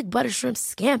garlic butter shrimp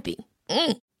scampi.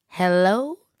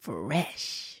 Hello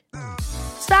Fresh.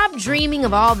 Stop dreaming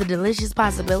of all the delicious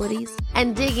possibilities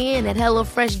and dig in at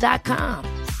HelloFresh.com.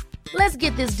 Let's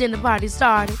get this dinner party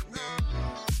started.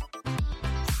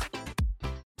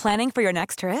 Planning for your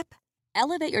next trip?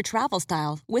 Elevate your travel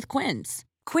style with Quince.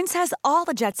 Quince has all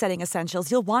the jet-setting essentials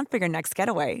you'll want for your next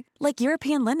getaway, like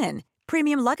European linen,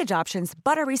 premium luggage options,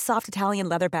 buttery soft Italian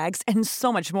leather bags, and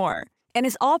so much more. And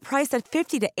is all priced at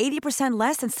 50 to 80%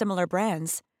 less than similar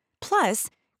brands. Plus,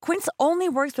 Quince only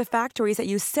works with factories that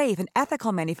use safe and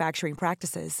ethical manufacturing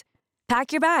practices.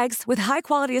 Pack your bags with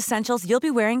high-quality essentials you'll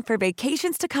be wearing for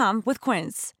vacations to come with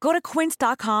Quince. Go to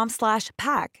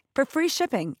quince.com/pack for free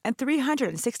shipping and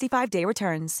 365-day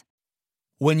returns.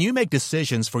 When you make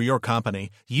decisions for your company,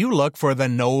 you look for the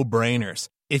no-brainers.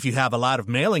 If you have a lot of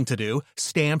mailing to do,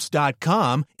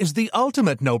 Stamps.com is the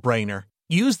ultimate no-brainer.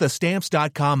 Use the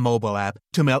Stamps.com mobile app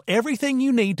to mail everything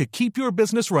you need to keep your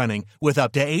business running with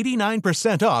up to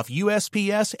 89% off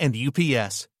USPS and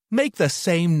UPS. Make the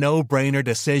same no-brainer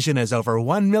decision as over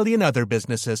 1 million other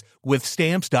businesses with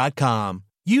Stamps.com.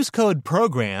 Use code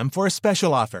PROGRAM for a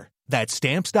special offer. That's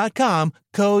Stamps.com,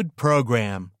 code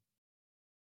PROGRAM.